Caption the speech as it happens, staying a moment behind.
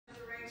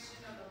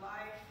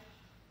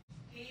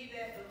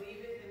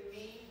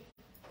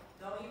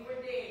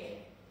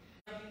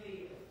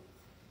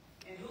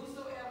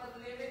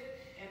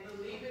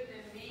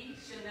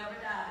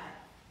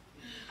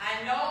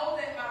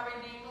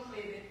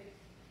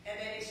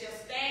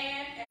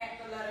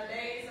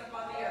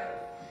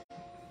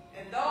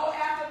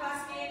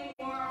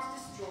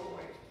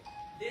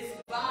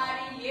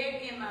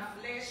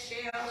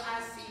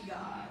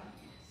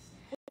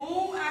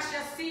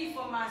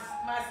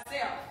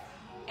myself,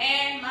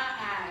 and my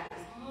eyes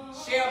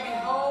shall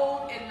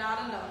behold and not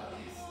another's.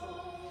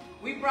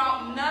 We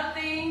brought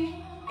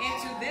nothing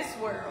into this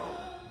world,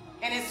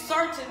 and it's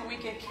certain we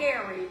can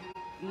carry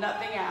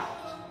nothing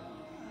out.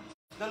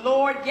 The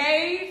Lord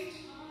gave,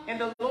 and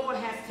the Lord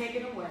has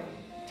taken away.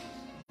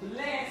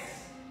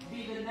 Blessed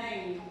be the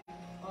name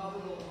of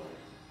the Lord.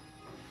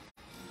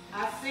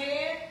 I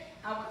said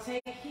I would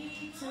take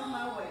heed to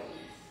my ways,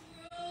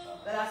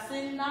 that I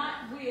sin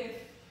not with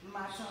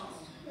my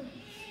tongue.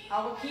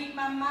 I will keep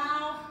my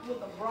mouth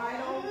with a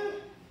bridle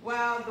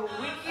while the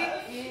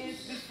wicked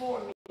is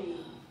before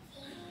me.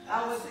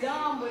 I was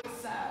dumb with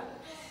silence.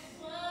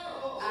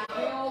 I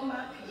held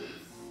my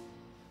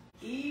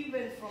peace,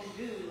 even from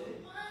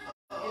good,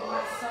 and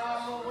my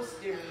sorrow was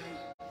stirring.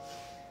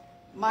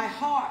 My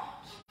heart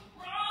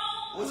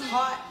was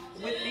hot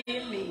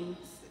within me,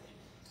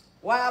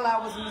 while I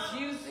was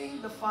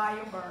misusing the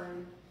fire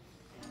burned.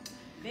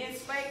 Then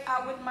spake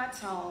I with my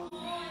tongue,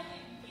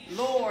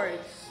 Lord,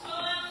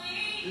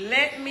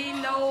 let me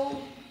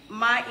know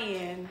my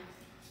end,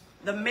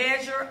 the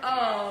measure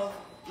of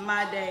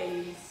my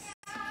days.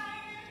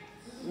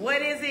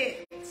 What is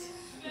it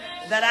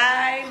that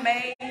I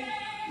may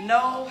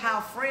know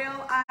how frail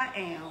I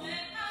am?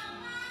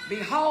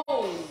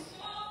 Behold,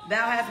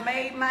 thou hast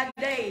made my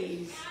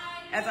days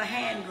as a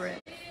handbreadth,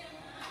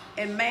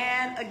 and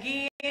man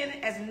again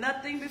as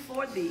nothing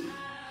before thee.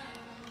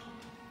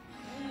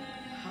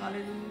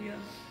 Hallelujah.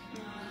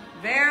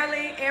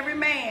 Verily, every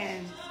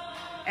man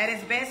at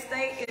his best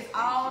state is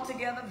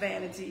altogether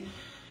vanity.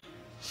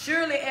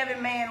 Surely every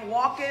man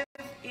walketh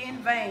in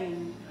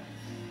vain.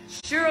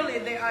 Surely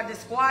they are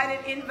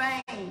disquieted in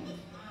vain.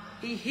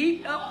 He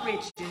heaped up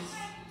riches,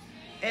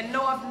 and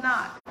knoweth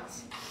not,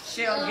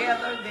 shall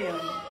gather them.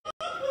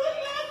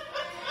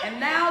 And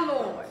now,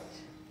 Lord,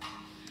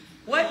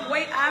 what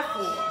wait I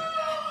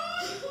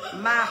for?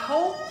 My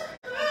hope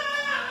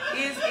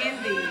is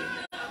in thee.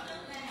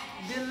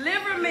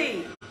 Deliver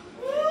me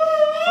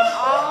from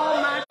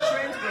all my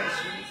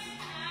transgressions.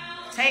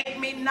 Take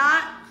me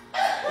not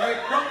the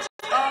reproach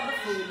of the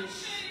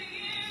foolish.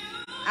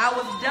 I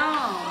was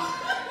dumb.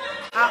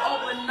 I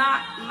opened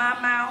not my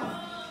mouth,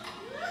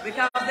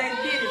 because they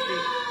did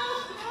it.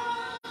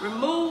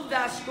 Remove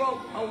thy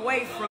stroke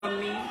away from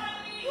me.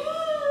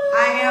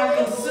 I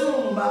am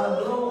consumed by the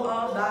blow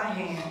of thy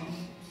hand.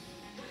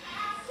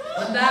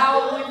 When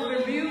thou with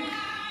rebuke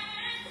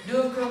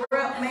doest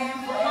corrupt man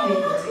for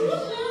iniquity,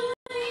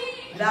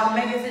 thou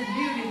makest it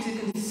beauty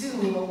to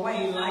consume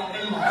away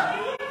like a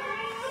moth.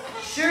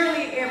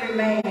 Surely every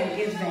man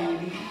is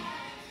vanity.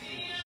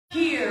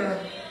 Hear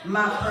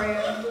my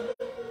prayer,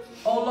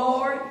 O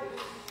Lord,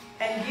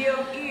 and give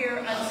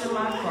ear unto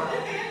my cry.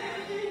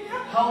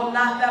 Hold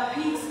not thy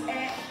peace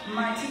at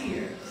my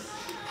tears,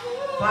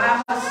 for I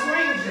am a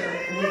stranger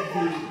with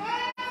thee,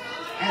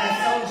 and a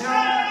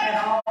sojourner at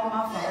all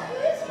my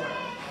father's work.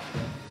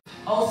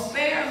 O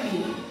spare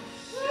me,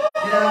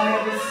 that I may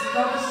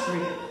recover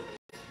strength,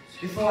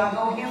 before I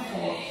go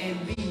henceforth and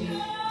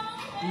be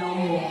no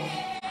more.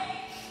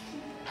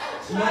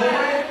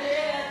 Lord,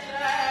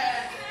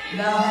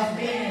 thou hast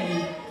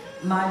been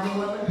my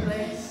dwelling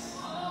place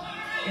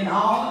in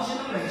all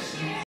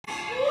generations,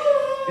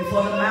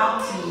 before the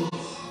mountains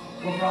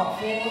were brought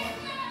forth,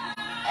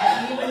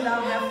 and even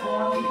thou hast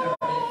formed the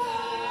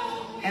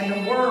earth, and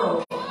the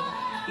world,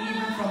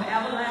 even from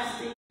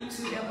everlasting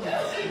to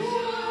everlasting.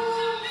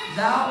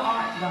 Thou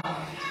art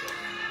God.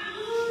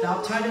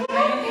 Thou turnest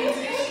man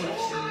into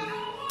destruction,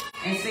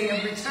 and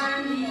sayest,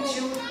 return ye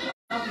children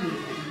of men.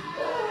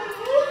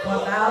 For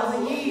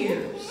 1,000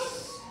 years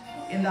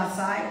in thy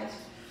sight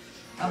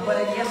are but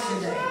as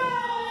yesterday,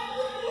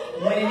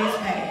 when it is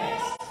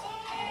past,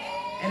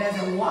 and as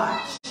a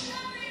watch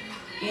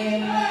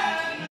in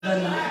the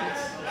night.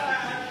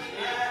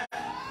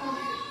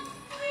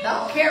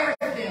 Thou carriest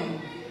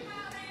them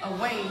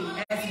away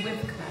as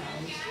with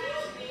clouds.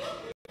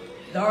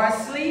 Thou art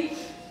asleep.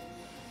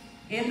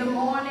 In the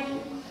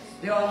morning,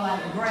 they are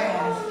like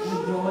grass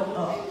which groweth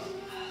up.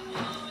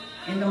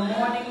 In the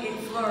morning it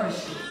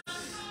flourishes,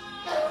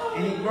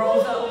 and it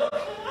grows up.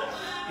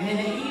 And in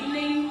the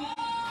evening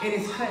it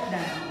is cut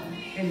down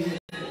and withered.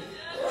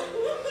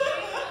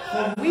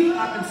 For we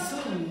are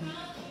consumed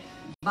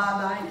by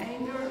thine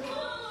anger,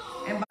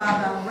 and by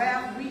thy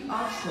wrath we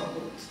are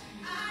troubled.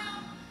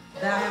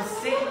 Thou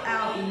hast set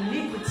our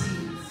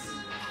iniquities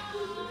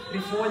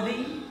before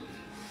thee,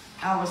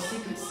 our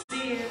secret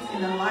sins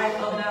in the light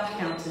of thy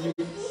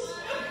countenance.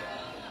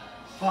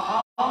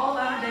 For all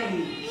our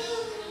days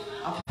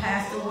are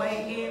passed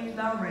away in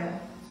thy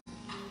wrath.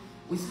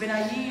 We spend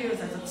our years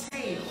as a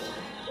tale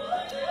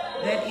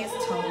that is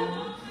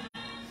told.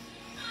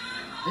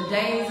 The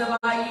days of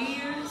our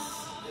years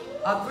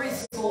are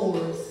 80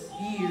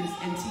 years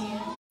and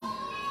 10.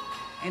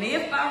 And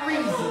if by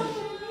reason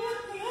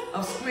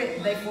of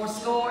script they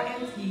fourscore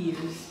and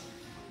years,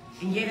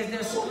 and yet is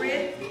their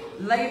script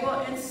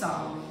labor and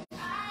song,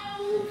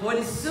 for it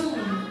is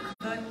soon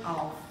cut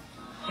off,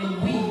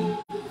 and we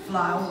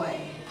fly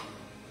away.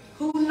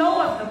 Who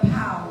knoweth the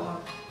power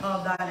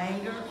of thine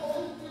anger,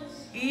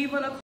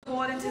 even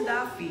according to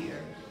thy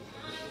fear,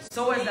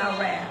 so is thy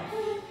wrath.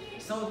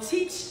 So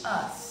teach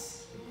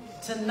us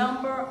to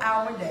number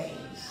our days,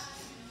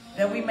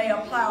 that we may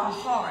apply our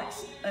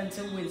hearts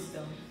unto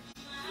wisdom.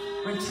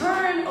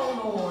 Return,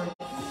 O Lord,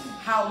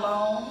 how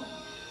long?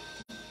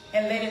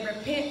 And let it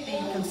repent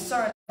thee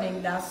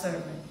concerning thy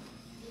servant.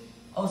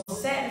 O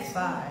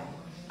satisfy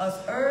us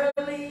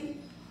early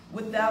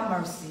with thy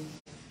mercy,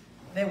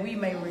 that we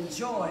may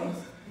rejoice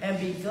and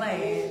be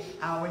glad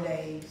our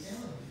days.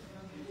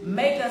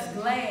 Make us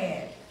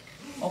glad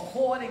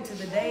according to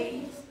the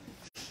days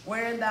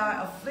wherein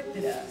thou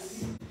afflicted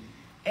us,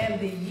 and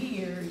the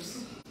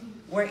years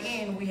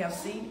wherein we have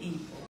seen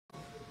evil.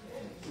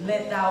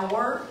 Let thy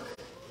work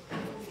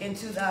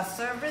into thy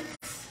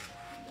servants,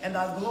 and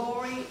thy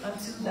glory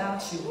unto thy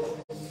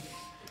children.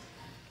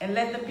 And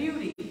let the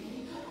beauty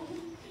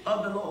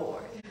of the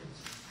Lord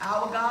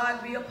our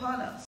God be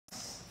upon us,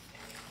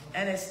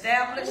 and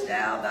establish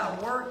thou thy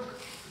work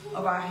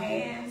of our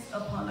hands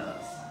upon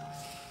us.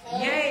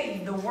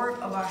 Yea, the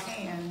work of our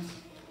hands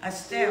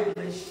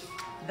establish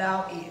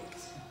thou it.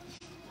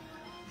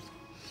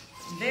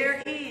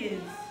 There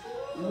is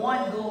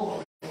one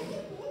glory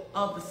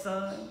of the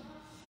sun,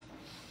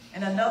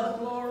 and another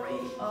glory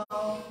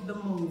of the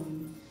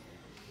moon,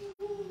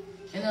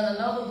 and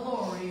another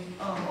glory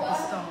of the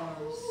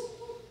stars.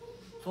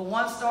 For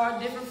one star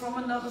different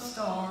from another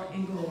star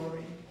in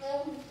glory.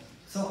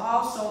 So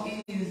also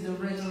is the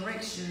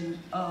resurrection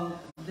of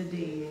the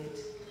dead.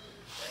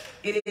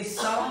 It is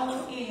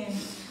sown in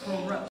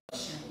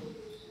corruption.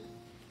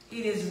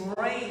 It is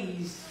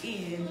raised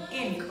in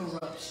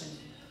incorruption.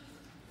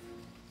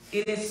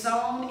 It is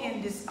sown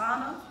in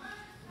dishonor.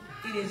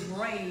 It is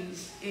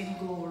raised in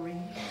glory.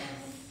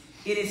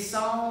 It is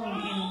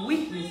sown in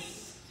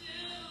weakness.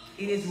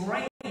 It is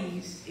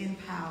raised in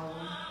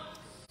power.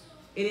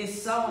 It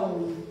is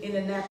sown in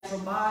the natural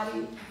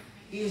body.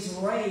 It is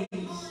raised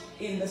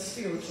in the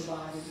spiritual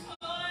body.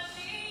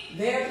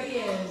 There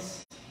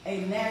is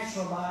a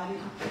natural body,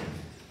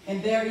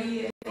 and there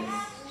is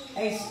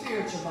a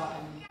spiritual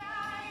body.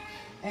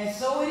 And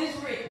so it is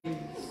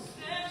written,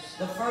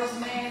 the first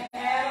man,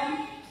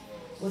 Adam,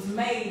 was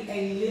made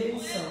a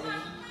living soul.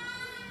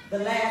 The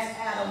last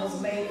Adam was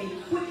made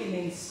a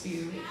quickening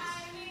spirit.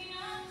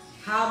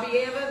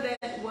 Howbeit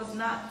that was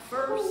not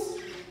first,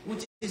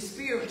 which is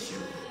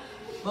spiritual,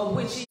 but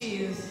which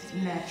is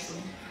natural.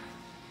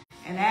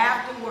 And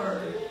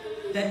afterward,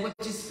 that which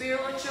is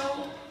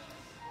spiritual,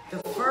 the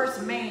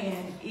first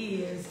man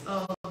is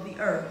of the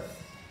earth.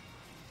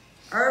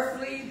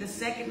 Earthly, the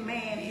second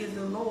man is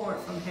the Lord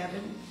from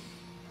heaven,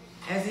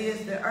 as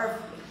is the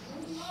earthly.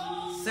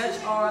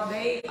 Such are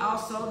they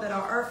also that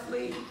are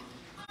earthly,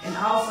 and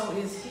also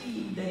is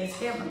he that is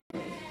heavenly.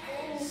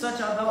 Such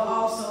are those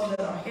also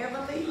that are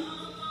heavenly,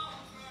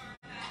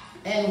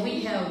 and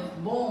we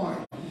have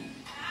borne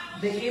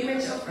the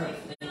image of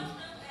earthly,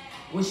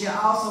 we shall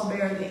also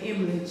bear the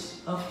image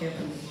of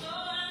heavenly.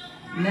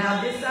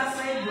 Now this I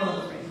say,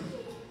 brethren,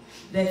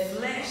 that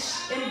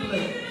flesh and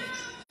blood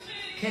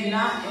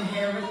cannot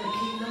inherit the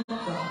kingdom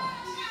of God,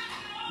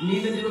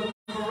 neither do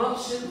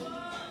corruption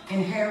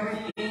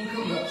inherit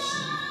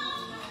incorruption.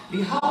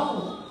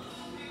 Behold,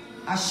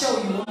 I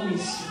show you a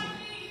mystery.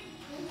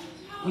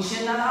 We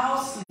shall not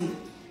all sleep,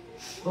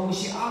 but we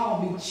shall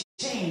all be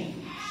changed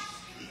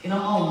in a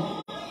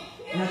moment,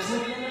 in a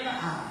twinkling of the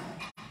eye,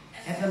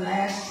 at the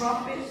last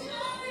trumpet,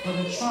 for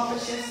the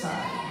trumpet shall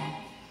sound,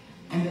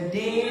 and the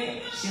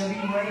dead shall be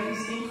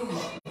raised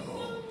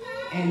incorruptible,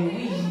 and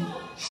we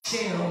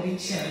shall be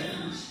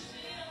changed.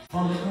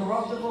 For the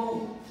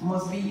corruptible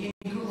must be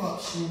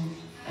incorruption,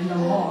 and the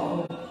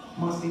mortal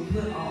must be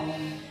put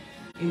on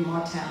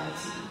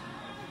immortality.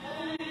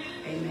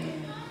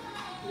 Amen.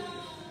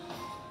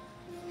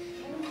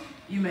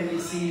 You may be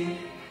seated.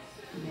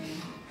 Amen.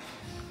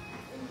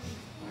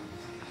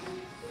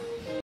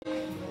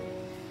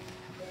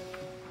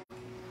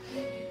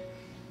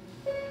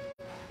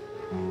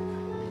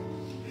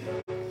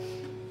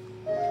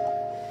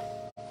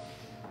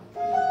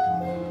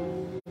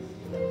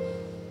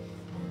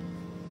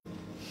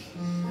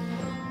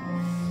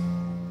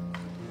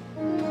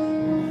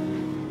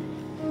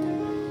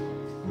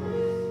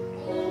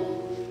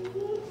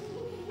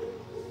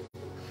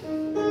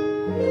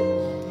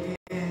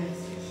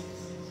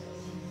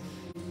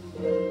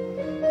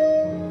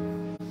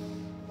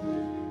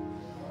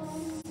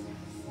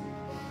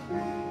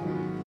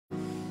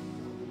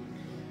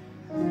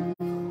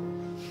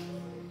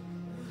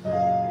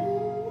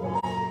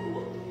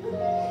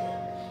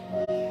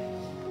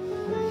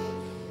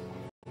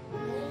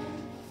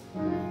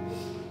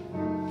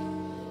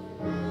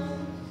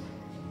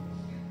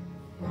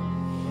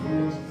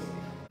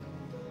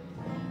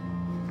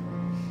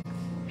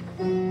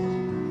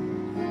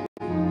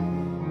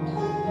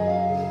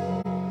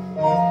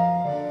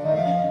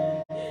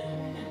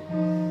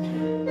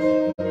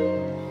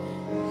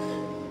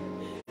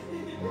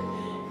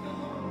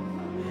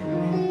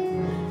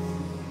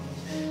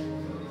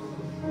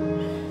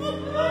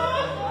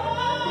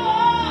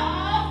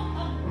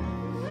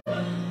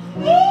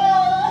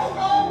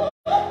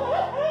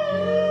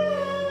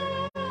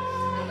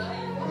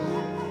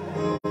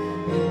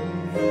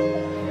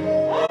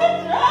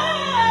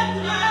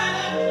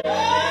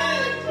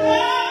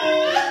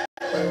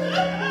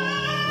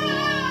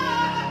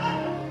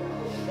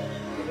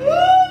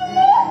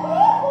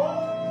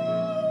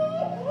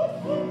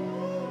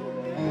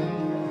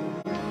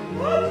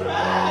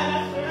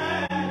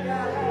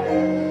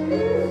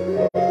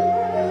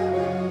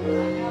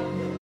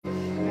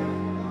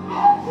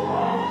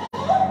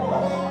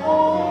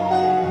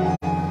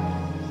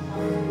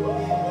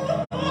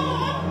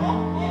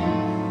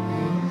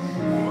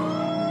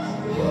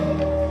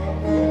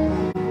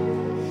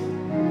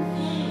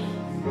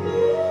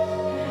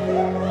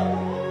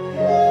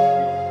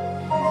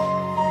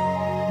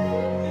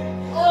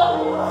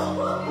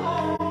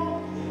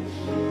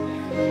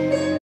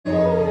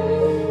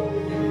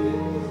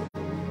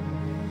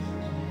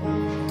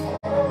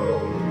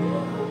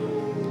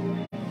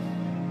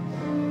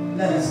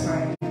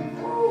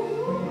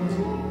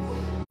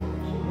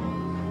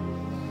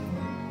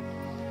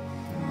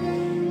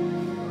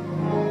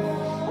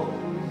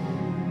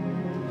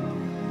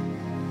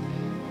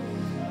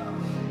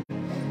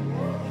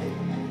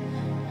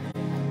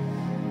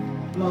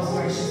 Most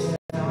gracious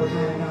and our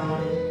kind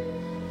God,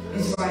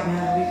 it's right now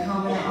that we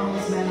come in the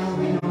honest manner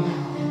we know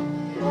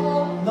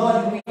how.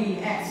 Lord, we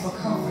ask for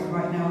comfort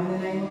right now in the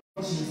name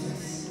of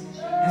Jesus.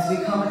 As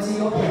we come into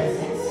your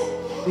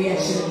presence, we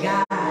ask you to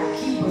guide,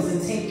 keep us,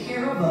 and take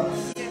care of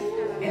us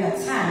in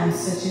a time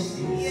such as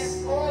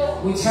this.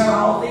 We turn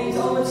all things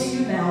over to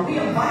you now. We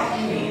invite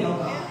you in, oh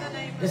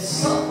God, to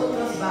sup with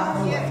us by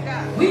the way.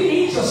 We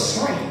need your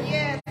strength.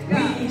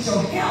 We need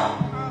your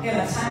help in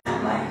a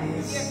time like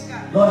this.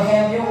 Lord,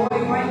 have your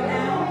way right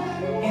now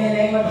in the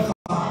name of the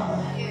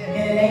Father,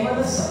 in the name of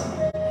the Son,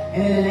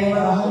 and in the name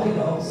of the Holy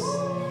Ghost.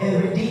 And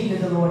the redeemed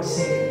of the Lord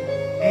said,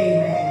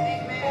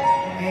 amen.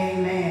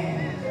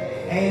 Amen.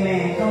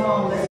 Amen. Come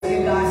on, let's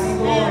give God some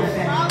glory,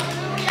 family.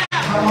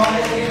 Come on,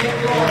 let's give him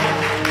glory.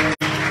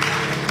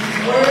 He's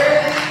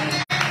worthy.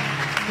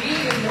 He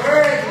is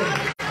worthy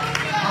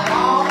of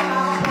all of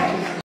our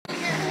praise.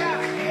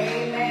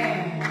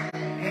 Amen.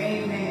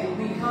 Amen.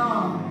 We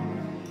come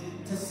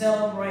to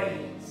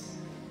celebrate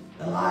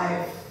the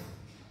life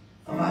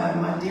of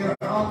my dear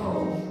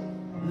uncle,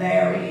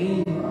 Larry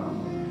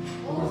Ingram,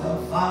 who was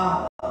a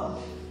father, an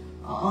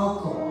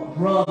uncle, a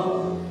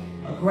brother,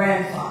 a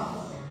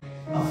grandfather,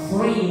 a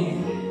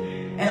friend,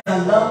 and a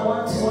loved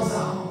one to us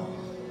all.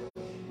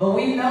 But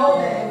we know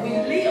that if we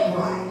live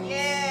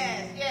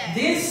right,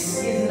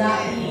 this is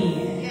not the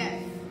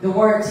end. The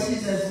word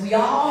teaches us we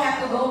all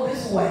have to go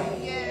this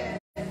way.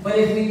 But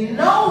if we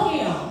know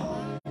him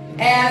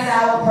as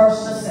our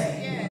personal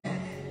Savior,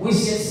 we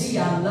should see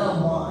our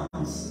loved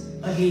ones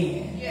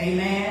again.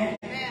 Amen.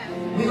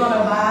 We're going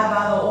to abide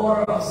by the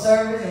order of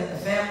service that the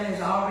family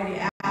has already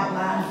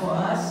outlined for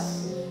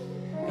us.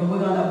 And we're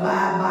going to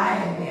abide by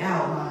it in the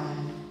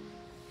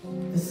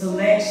outline. The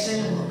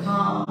selection will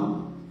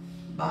come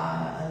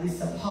by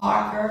Lisa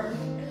Parker.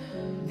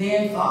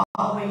 Then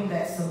following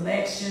that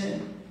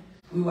selection,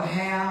 we will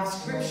have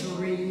scriptural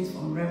readings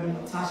from Reverend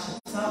Natasha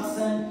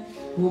Thompson,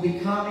 who will be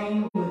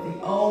coming with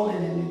the Old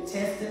and the New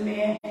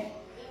Testament.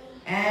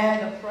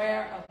 And the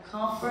prayer of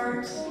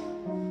comfort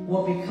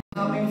will be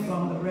coming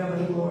from the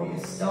Reverend Gloria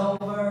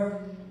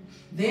Stover.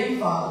 Then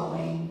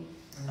following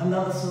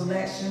another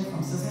selection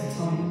from Sister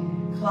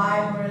Tony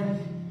Clyburn.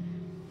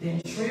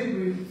 Then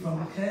tribute from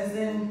my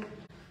cousin,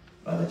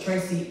 Brother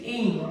Tracy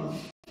Ingram.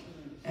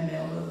 And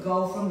then we'll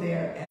go from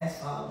there as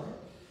followed.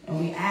 And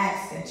we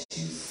ask that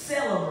you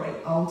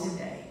celebrate on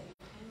today.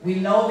 We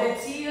know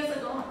that tears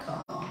are going to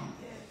come,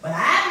 but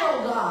I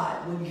know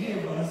God will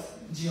give us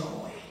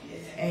joy.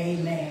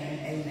 Amen.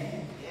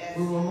 Amen.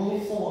 We will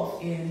move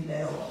forth in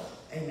that order.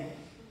 Amen.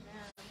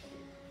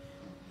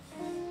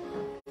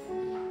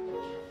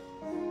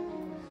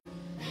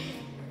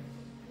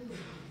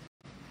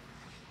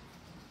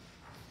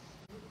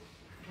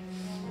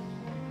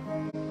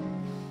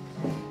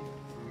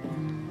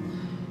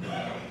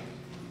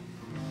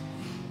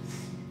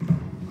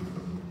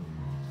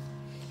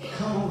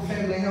 Come on,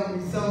 family, help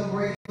me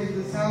celebrate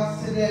this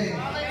house today.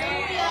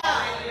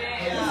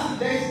 This is the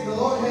day the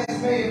Lord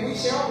has made, and we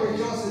shall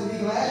rejoice and be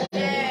glad.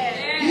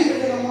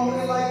 Even in a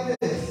moment like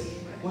this,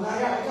 when I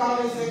got to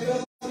call and say,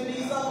 "Cause we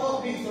need some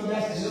upbeat," so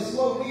that's just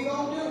what we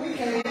gonna do. We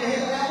can't even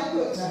have a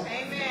good time.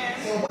 Amen.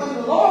 So when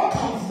the Lord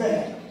comes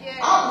back,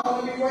 I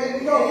want to be ready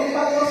to go.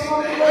 Anybody else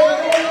want to be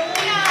ready to go?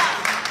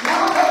 Now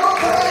I'm gonna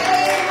put that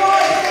hand in the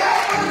Lord and say, I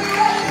want to be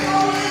ready to go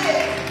with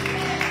it.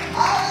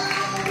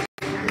 Hallelujah.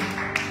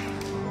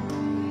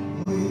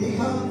 When He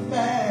comes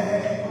back.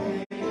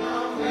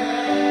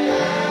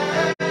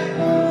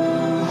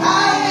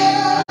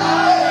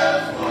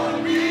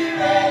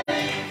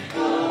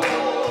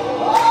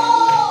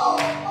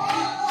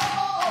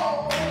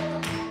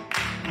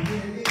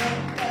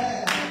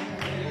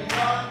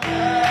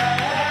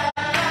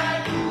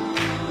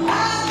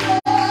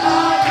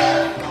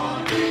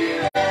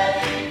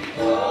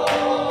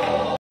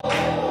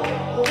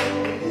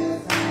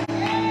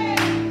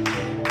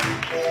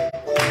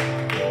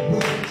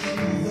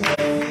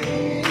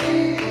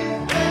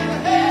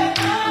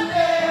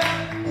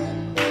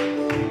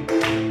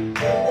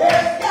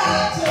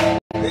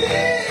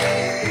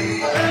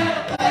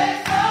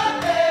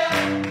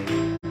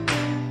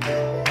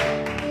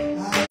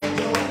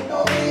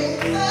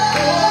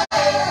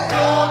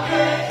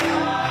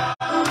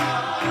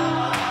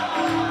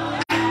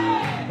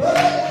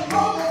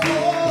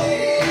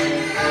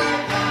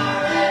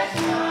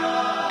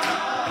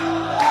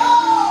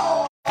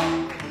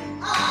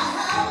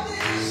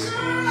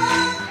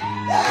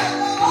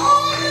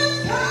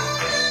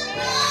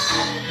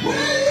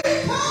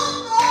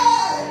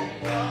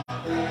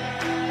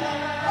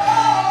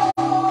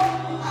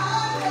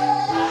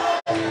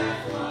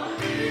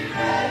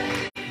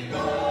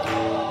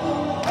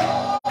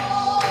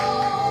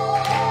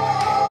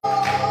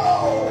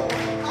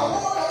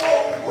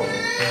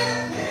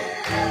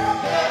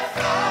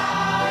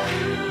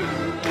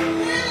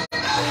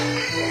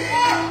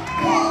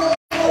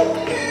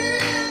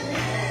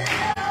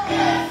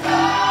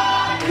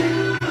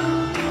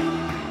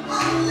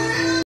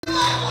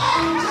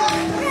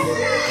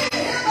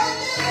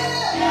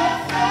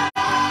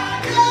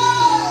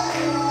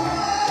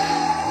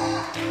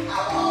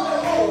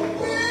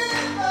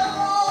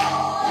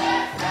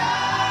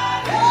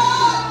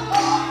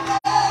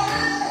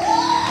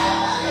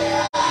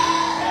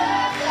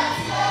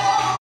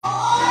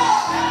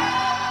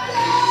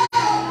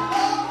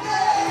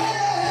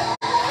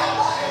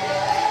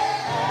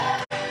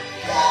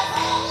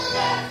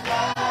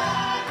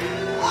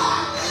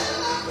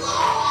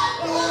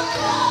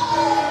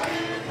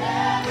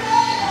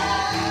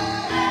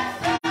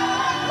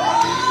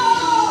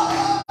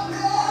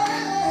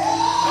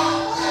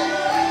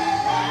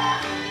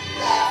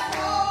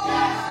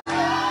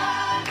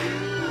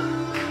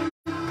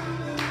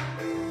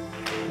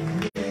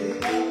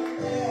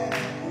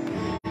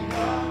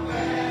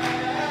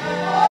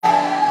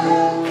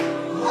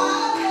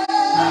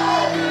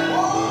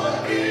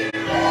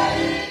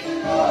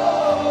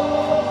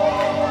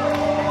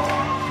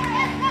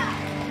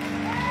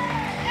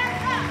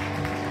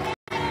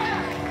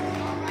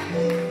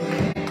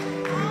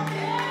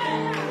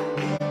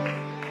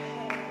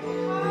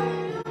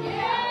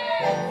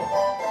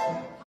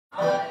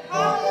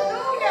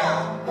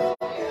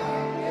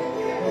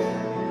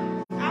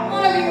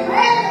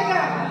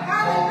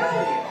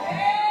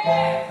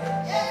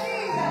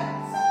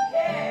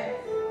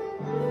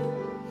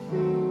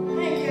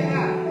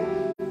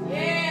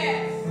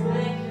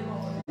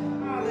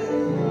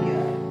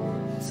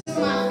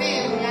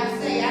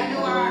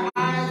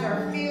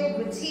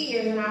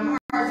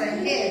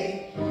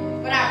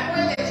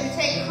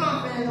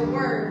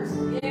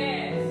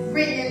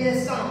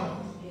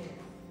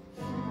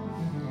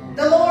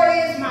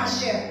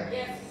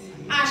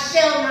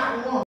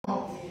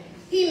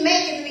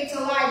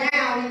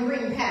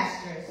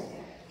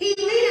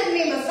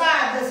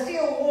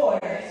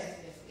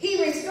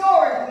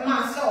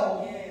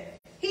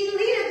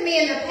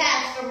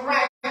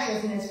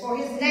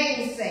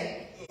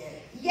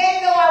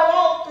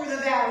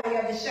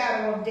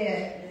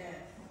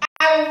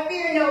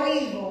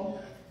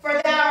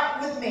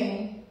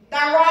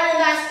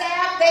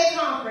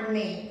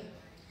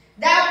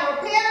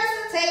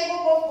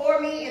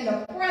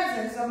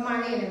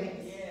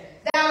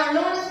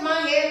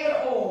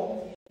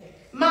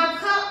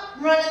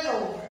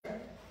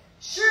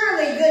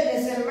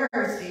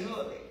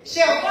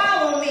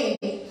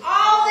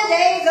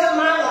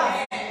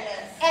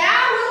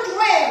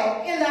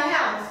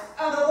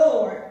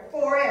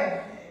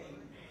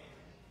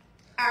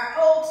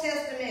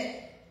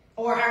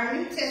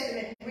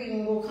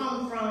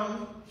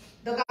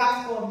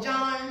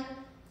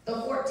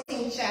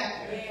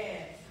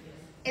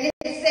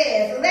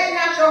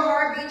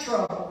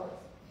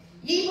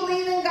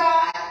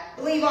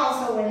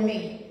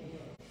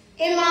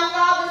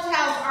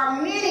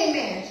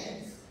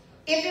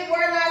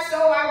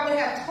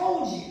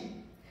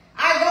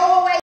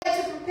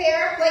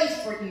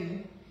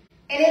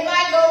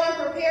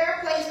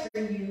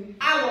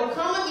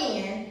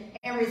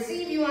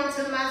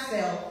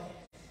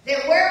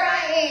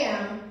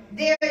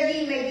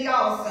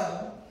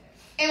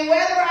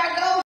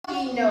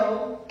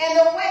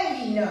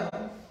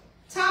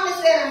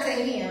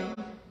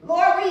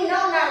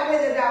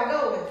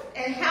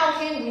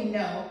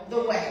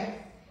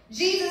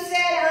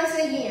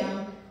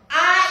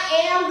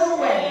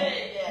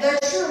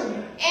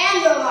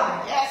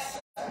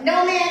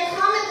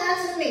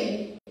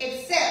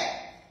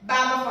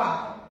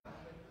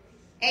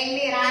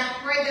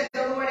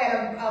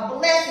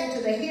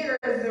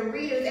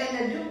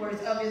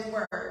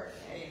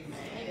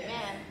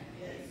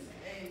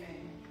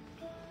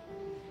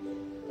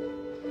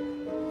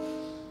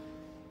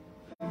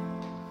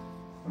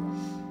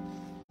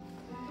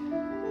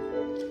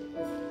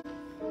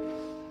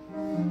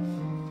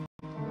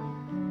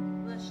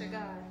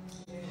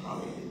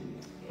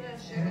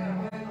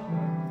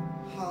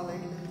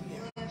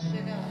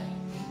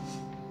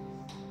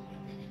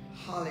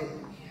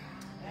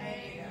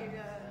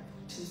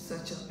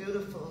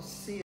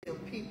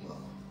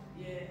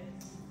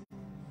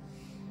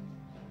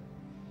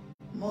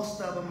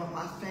 Most of them are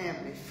my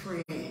family,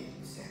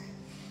 friends,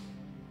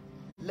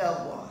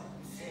 loved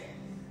ones.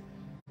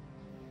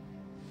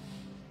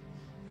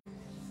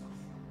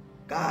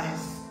 God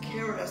has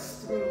carried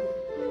us through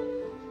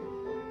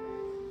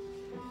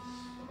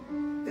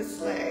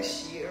this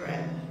last year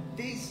and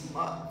these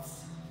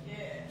months.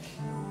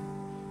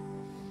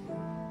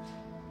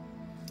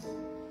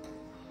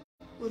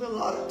 With a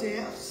lot of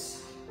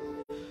deaths.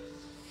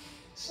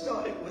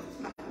 Started with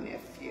my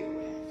nephew.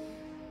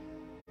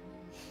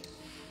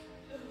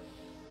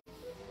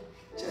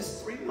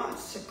 Just 3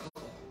 months ago,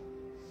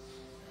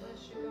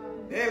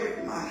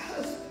 buried my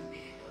husband.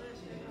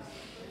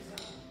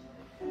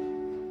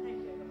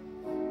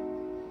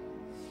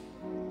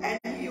 And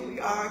here we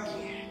are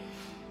again.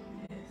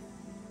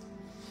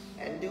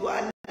 And do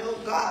I know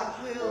God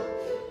will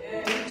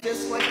do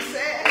just what he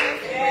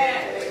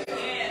said?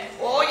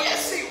 Oh,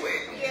 yes, he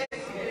will.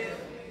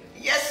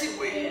 Yes, he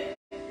will.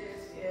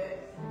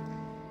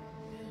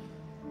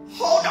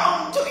 Hold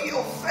on to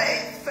your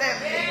faith,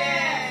 family.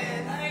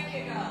 Thank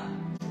you, God.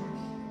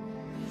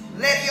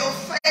 Let your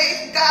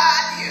faith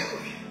guide you.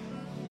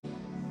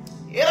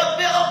 It'll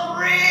build a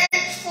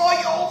bridge for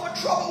you over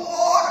troubled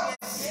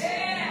waters.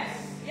 Yes,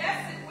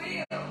 yes, it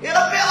will.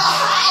 It'll build a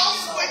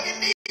house when you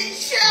need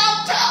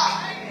shelter.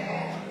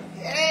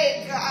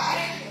 Hey, God.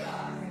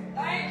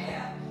 Thank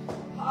you.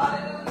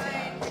 Hallelujah.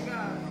 Thank you,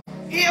 God.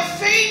 He'll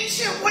feed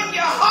you when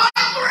you're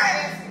hungry.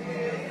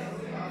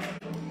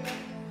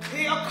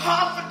 He'll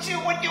comfort you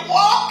when you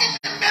walk in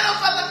the middle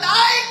of the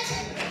night,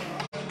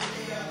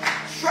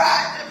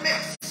 trying to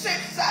make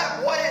sense out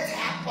of what has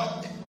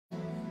happened.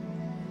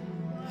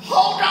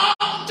 Hold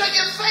on to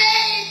your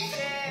faith.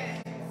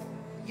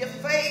 Your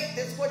faith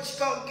is what's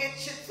going to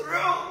get you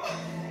through.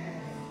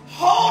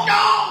 Hold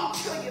on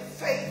to your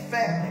faith,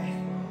 family.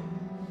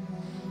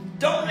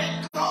 Don't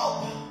let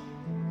go.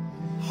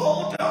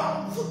 Hold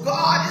on, for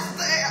God is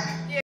there.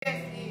 Yes,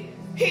 He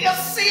is. He'll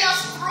see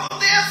us through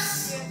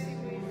this. Yes, He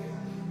will.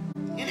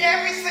 In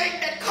everything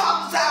that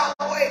comes our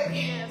way.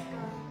 Yes,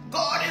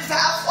 God is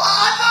our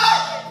Father.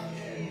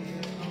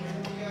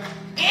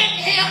 In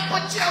Him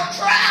put your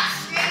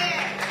trust.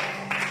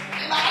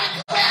 And I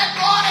declare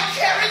God to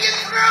carry you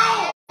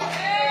through.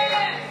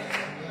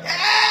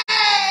 Hey,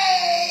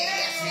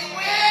 yes, He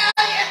will.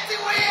 Yes, He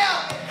will.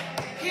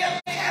 He'll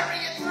carry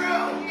you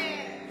through.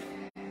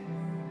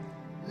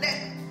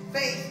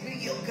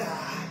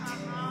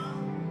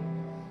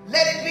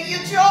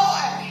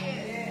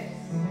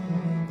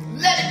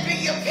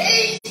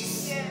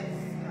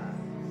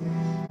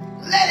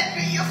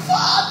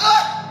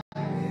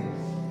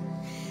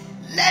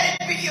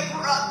 be your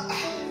brother.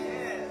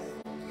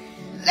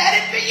 Let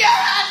it be your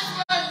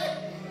husband.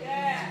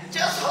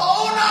 Just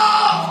hold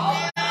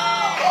on.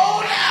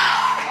 Hold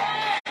on.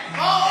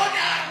 Hold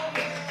on.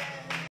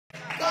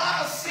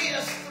 God will see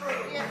us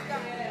through.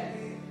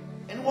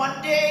 And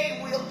one day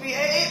we'll be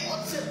able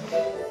to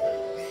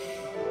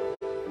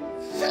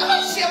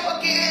fellowship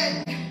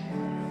again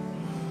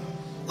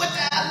with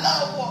our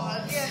loved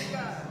ones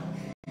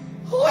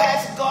who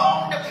has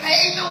gone to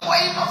pave the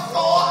way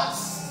before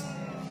us.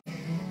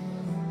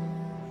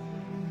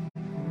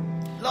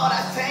 Lord,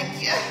 I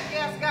thank you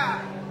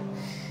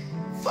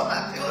for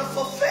my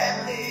beautiful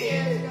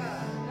family.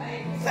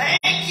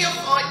 Thank you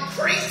for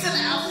increasing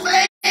our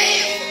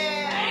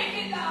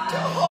faith to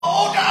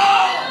hold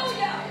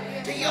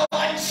on to your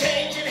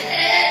unchanging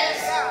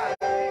hands.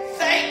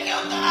 Thank you,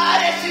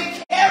 God, as you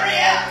carry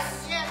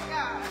us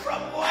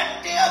from one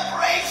dear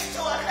grace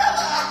to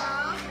another.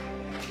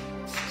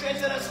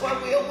 Strengthen us where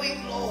we are weak,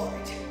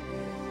 Lord.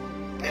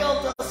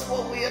 Build us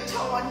where we are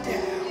torn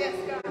down.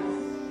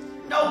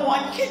 No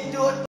one can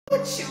do it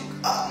but you,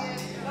 God.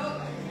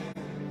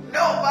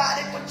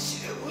 Nobody but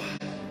you.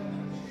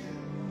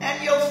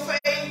 And your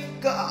faith,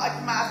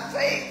 God, my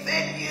faith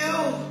in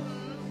you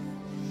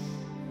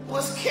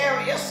was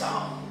carry us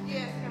on.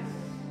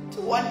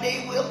 To one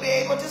day we'll be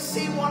able to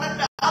see one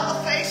another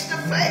face to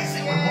face,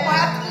 and we won't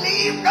have to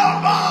leave no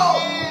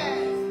more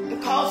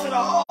because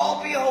it'll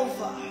all be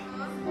over.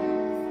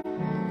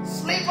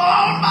 Sleep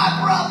on,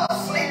 my brother,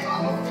 sleep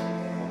on.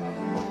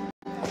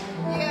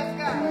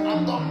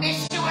 I'm gonna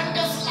miss you in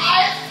this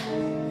life,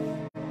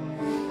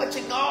 but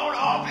you're gone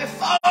on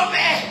before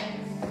me.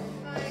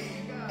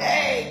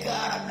 Hey,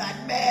 God, I'm not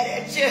mad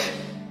at you.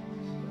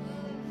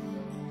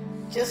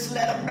 Just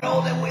let them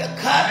know that we're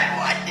coming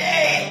one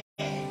day.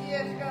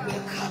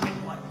 We're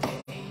coming one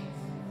day.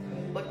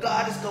 But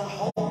God is going to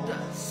hold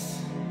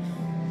us.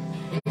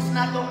 He's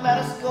not going to let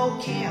us go,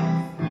 Kim.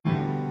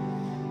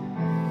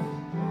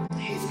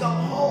 He's going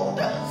to hold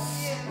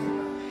us.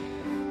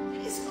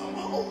 He's going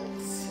to hold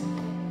us.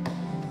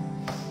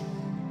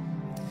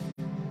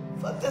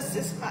 For this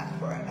is my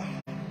prayer.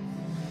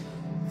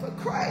 For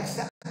Christ,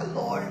 our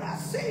Lord and our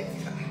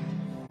Savior,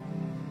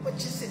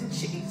 which is in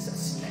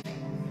Jesus' name.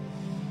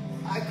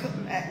 I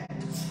command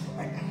this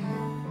prayer.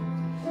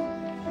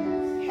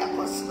 Help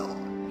us, Lord.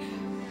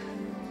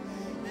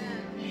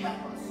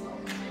 Help us,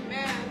 Lord.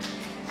 Amen.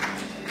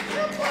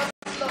 Help us,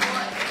 Lord.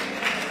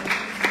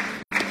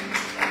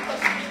 Help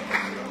us,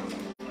 Lord.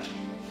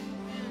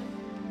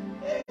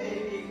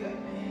 Hey, God.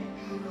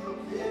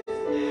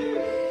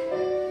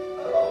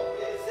 Oh,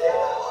 yes,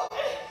 Lord.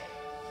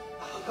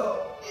 Oh,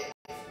 yes,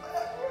 my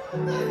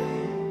brother.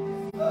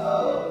 Oh,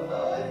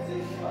 Lord,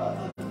 this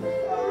Father.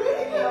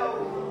 Already go,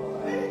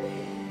 Lord.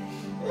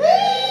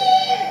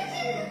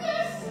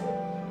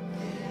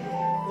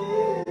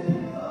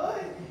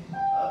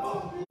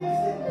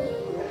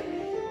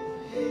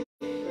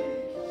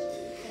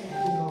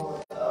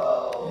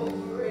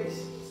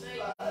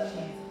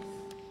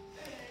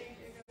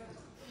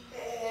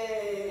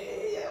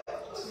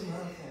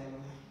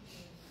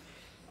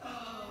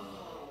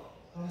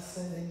 I'm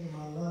sending you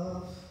my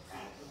love,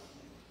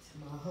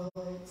 my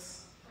hugs,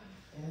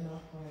 and my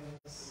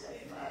prayers.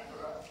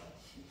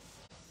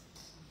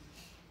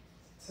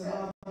 To my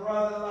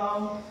brother-in-law,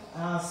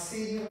 I'll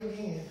see you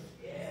again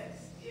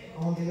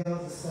on the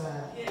other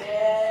side.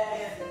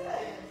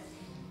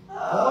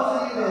 Those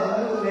of you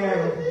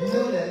that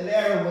knew that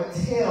Larry would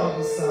tell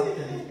you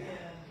something.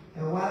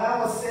 And while I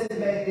was sitting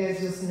back there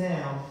just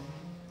now,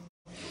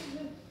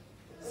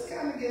 it's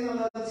kind of getting a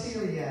little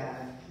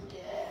teary-eyed.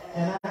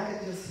 And I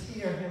could just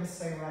hear him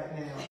say right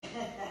now,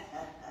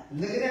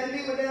 looking at me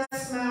with that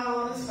smile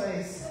on his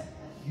face,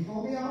 you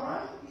gonna be all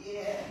right?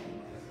 Yeah.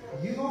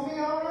 You gonna be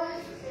all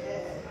right?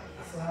 Yeah.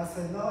 So I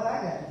said, Lord,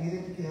 I got to get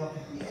it together.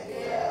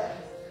 Yeah.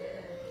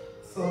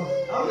 So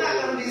I'm not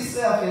going to be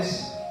selfish.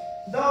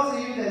 Those of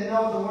you that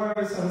know the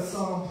words of the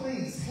song,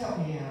 please help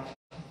me out.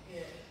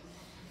 Yeah.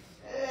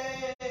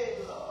 Hey,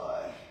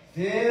 Lord.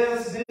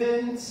 There's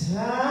been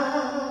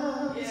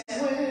times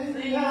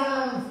when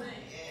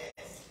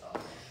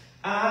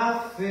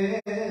I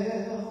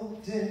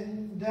felt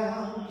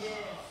down,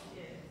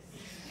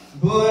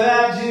 but I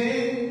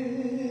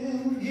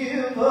didn't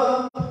give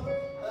up.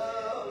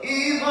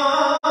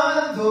 Even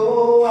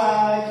though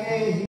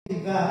I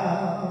gave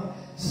out,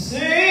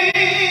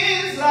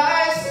 seems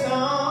like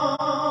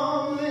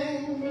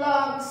stumbling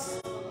blocks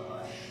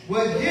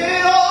would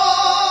get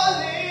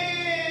all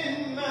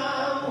in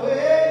my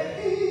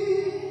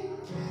way,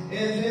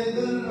 and then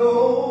the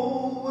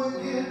road would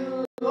get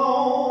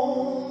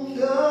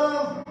longer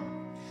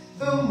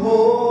the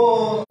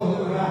more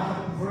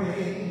I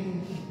pray.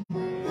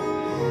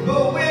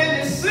 But when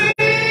it seems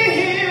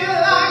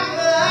like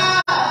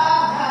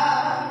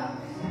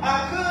I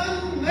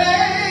couldn't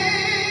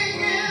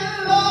make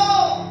it, Lord,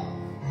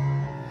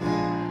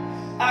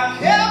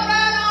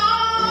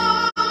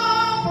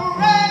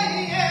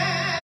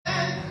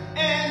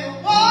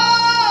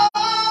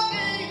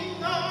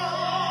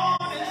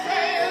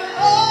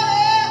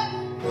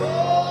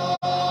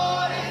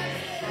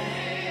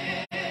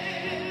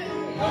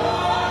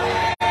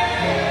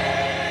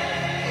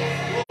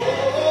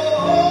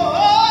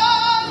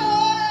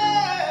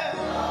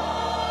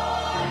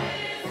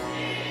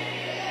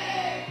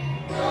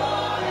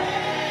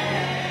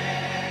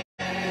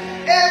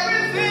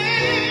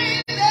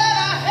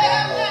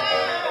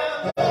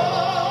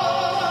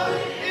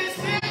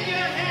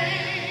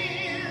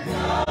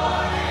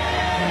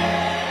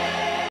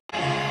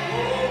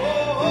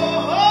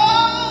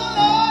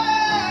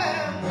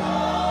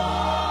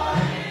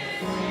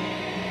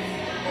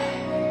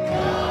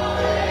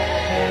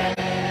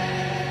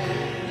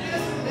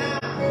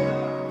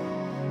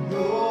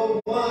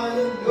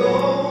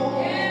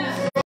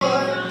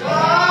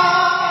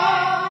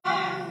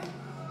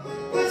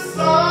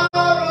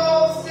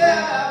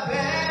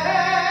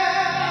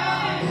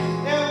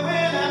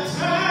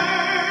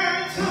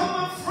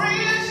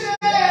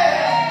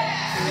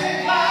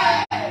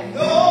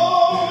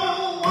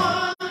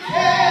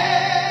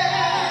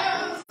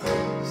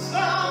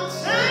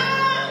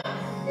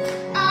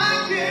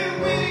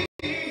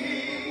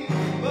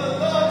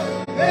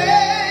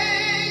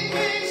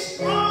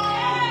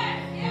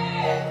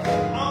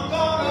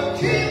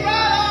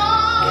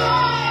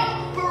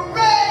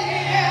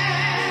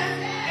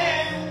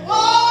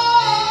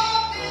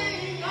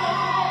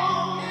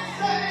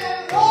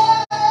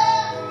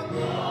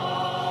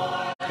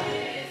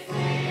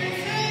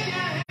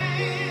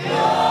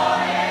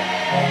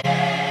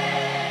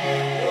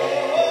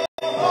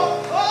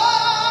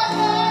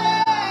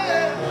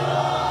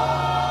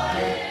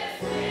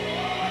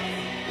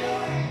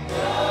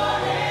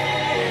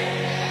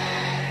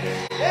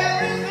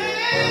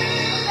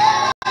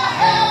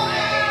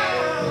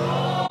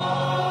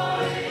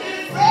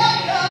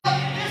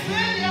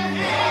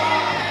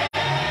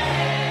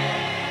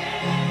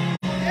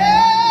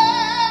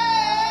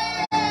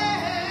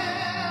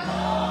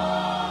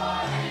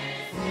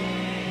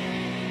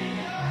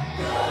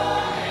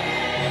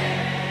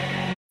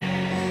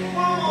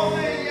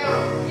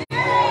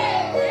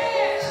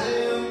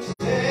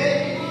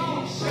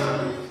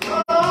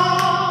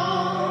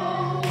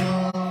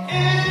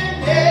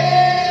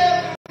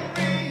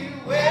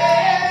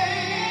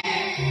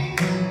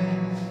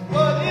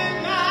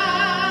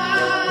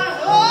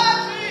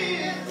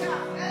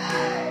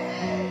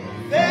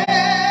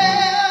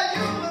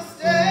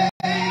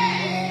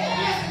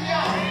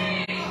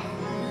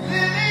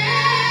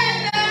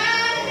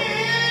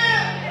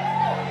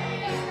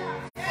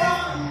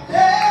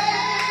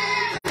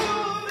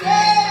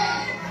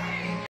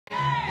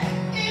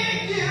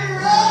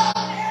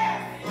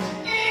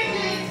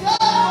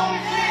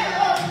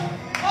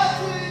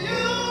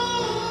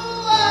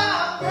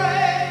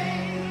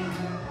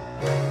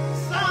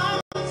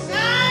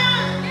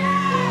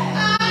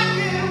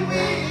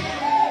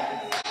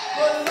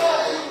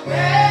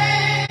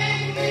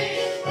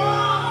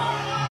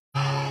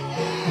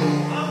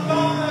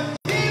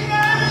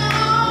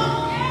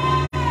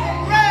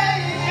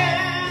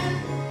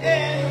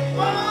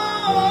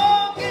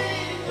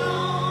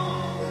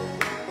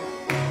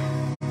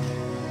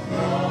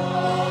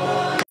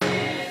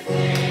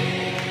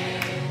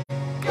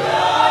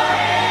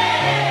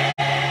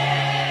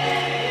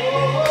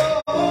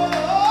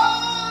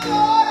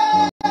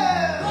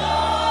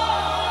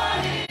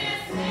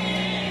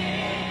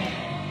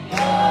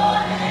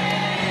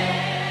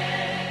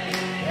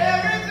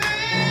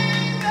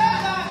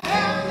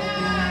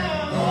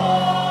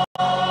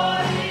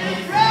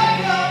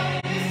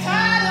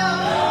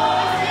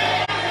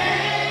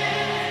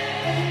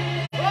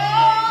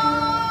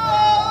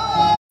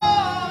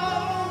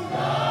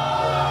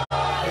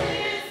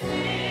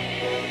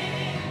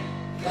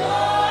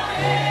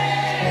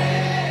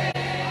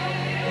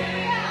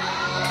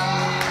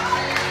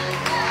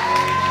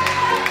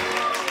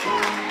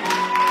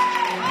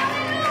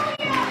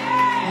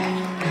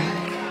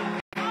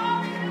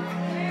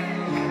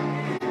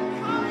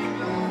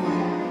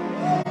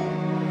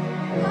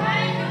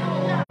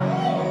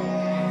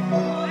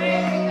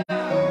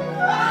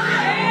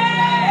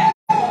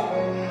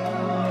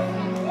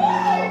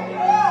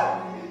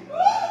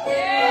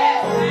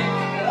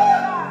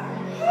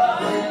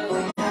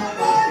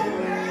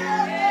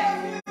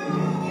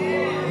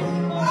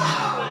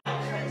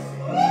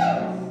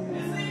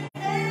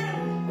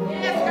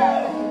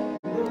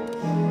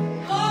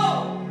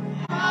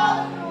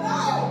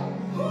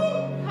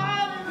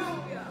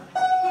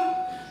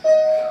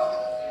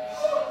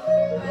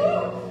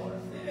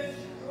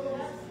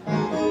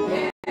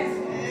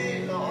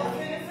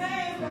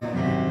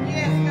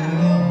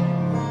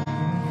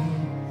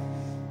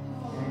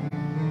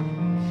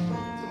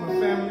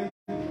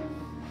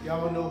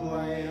 y'all know who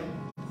I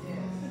am.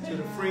 Yes. To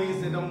the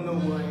friends that don't know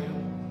who I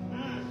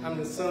am, I'm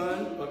the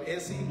son of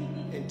Essie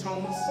and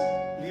Thomas,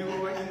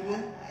 Leroy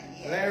Ingram,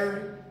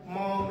 Larry,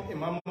 Mom, and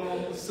my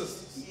mom was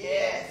sisters.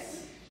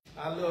 Yes.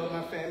 I love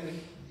my family.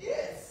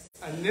 Yes.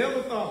 I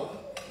never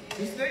thought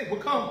this day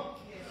would come.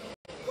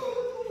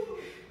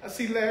 I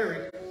see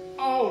Larry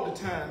all the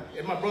time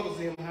at my brother's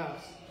in my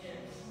house.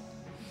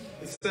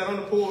 He sat on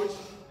the porch.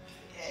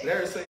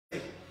 Larry said,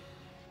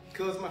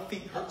 because my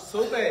feet hurt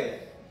so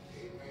bad,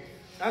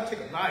 I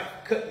take a knife,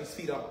 cut these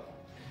feet off.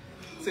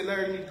 I said,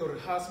 Larry, you need to go to the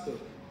hospital.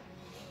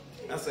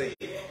 I say,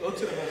 go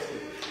to the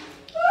hospital.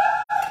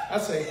 I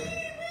say,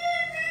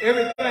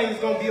 everything's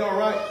going to be all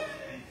right.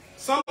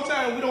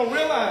 Sometimes we don't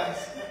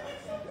realize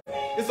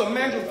it's a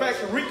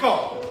manufactured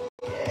recall.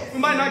 We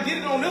might not get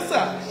it on this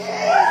side. We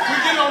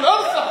get it on the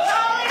other side.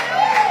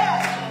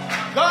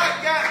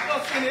 God got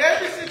us in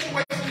every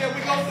situation that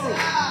we go through.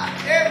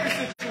 Every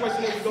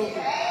situation that we go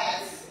through.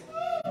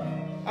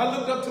 I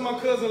looked up to my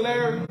cousin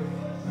Larry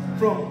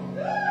from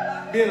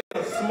being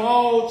a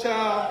small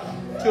child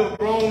to a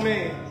grown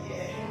man.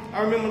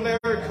 I remember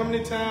Larry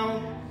coming to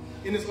town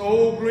in this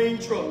old green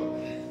truck.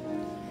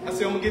 I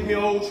said, I'm going to get me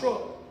an old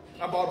truck.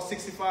 I bought a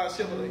 65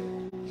 Chevrolet.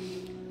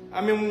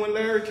 I remember when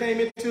Larry came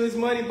into his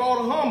money,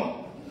 bought a Hummer.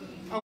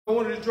 I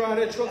wanted to drive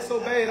that truck so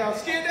bad, I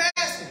was scared to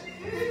ask him.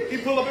 He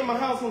pulled up in my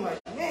house, I'm like,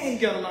 man, he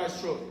got a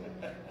nice truck.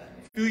 A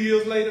few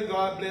years later,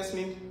 God blessed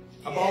me.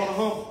 I bought a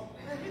Hummer.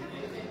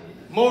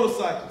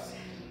 Motorcycles.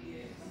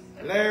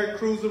 Larry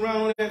cruised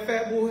around on that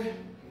fat boy,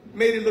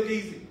 made it look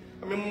easy.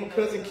 I remember my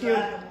cousin Kim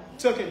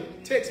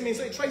text me and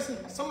say, Tracy,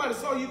 somebody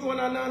saw you going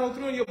down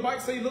 903 on your bike,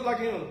 say you look like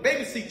you're on a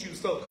baby seat you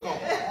stuck on.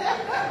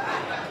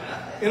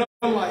 And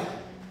I'm like,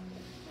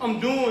 I'm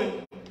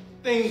doing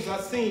things I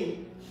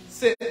seen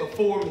set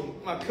before me.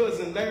 My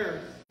cousin Larry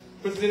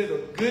presented a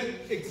good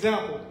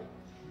example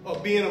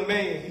of being a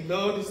man. He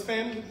loved his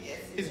family,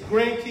 his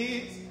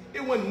grandkids.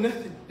 It wasn't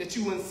nothing that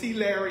you wouldn't see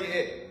Larry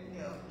at.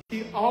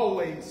 He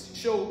always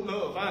showed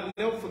love. I'll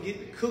never forget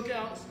the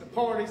cookouts, the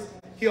parties.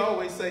 He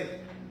always say,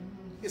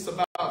 it's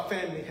about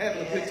family,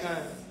 having a good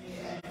time.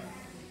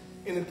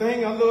 And the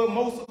thing I love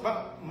most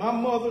about my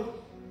mother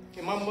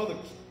and my mother's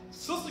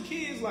sister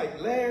kids like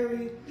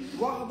Larry,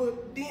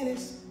 Robert,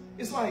 Dennis,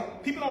 it's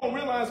like people don't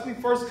realize we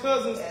first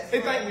cousins.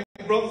 They think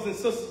we're brothers and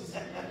sisters.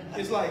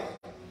 It's like,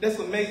 that's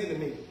amazing to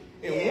me.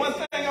 And one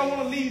thing I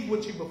want to leave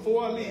with you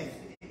before I leave,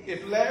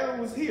 if Larry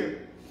was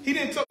here, he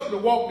didn't take the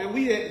walk that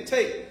we had to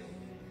take.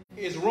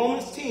 It's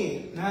Romans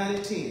 10, 9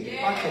 and 10.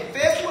 I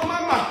confess with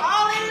my mouth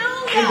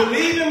and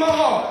believe in my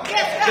heart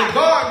that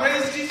God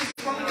raised Jesus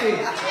from the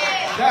dead.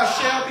 Thou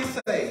shalt be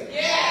saved.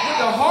 With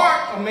the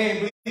heart, a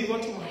man believes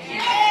unto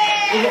him.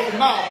 And with the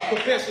mouth,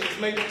 confession is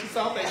made unto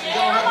salvation.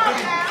 Y'all have a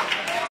good one.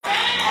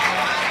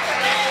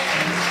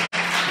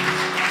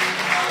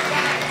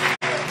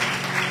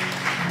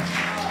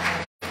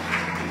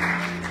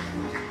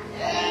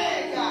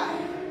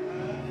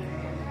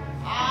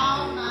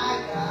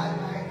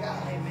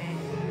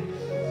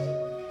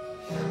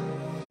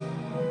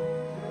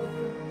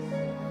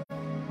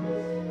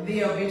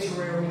 The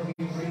obituary will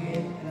be read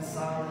in a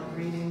silent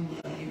reading.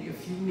 I'll give you a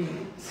few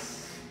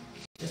minutes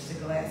just to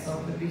glance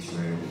over the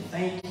obituary. We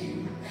thank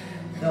you,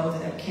 those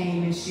that have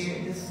came and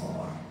shared this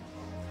far.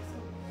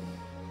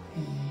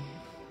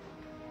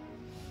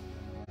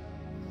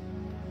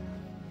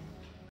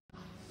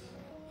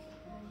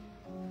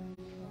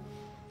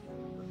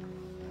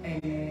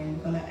 Amen.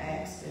 We're going to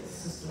ask that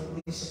Sister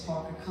Alicia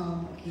Parker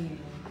come again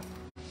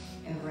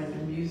and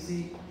render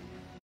music.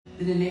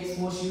 Then the next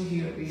voice you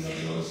hear will be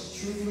of yours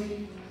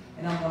truly.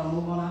 And I'm going to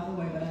move on out of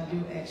the way, but I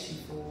do ask you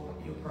for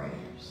your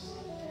prayers.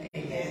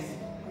 Amen.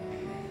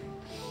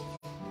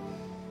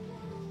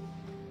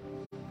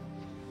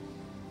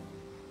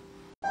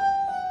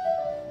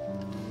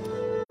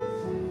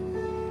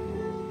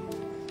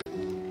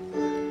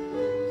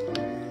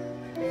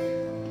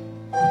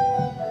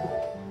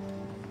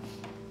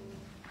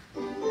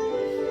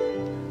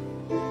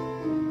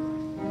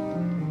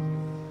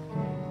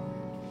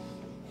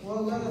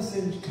 Well, let us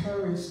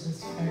encourage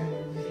this family.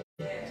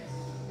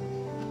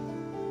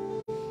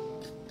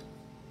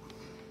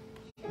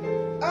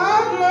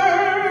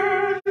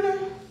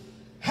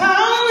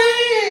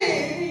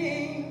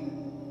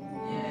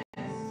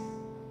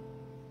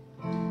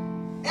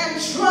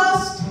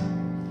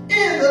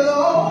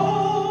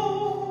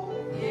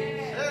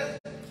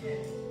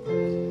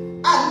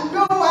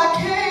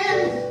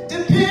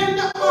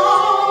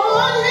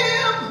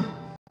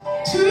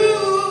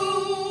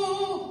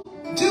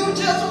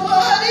 Just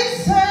what he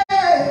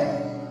said,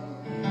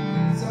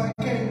 so I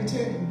can't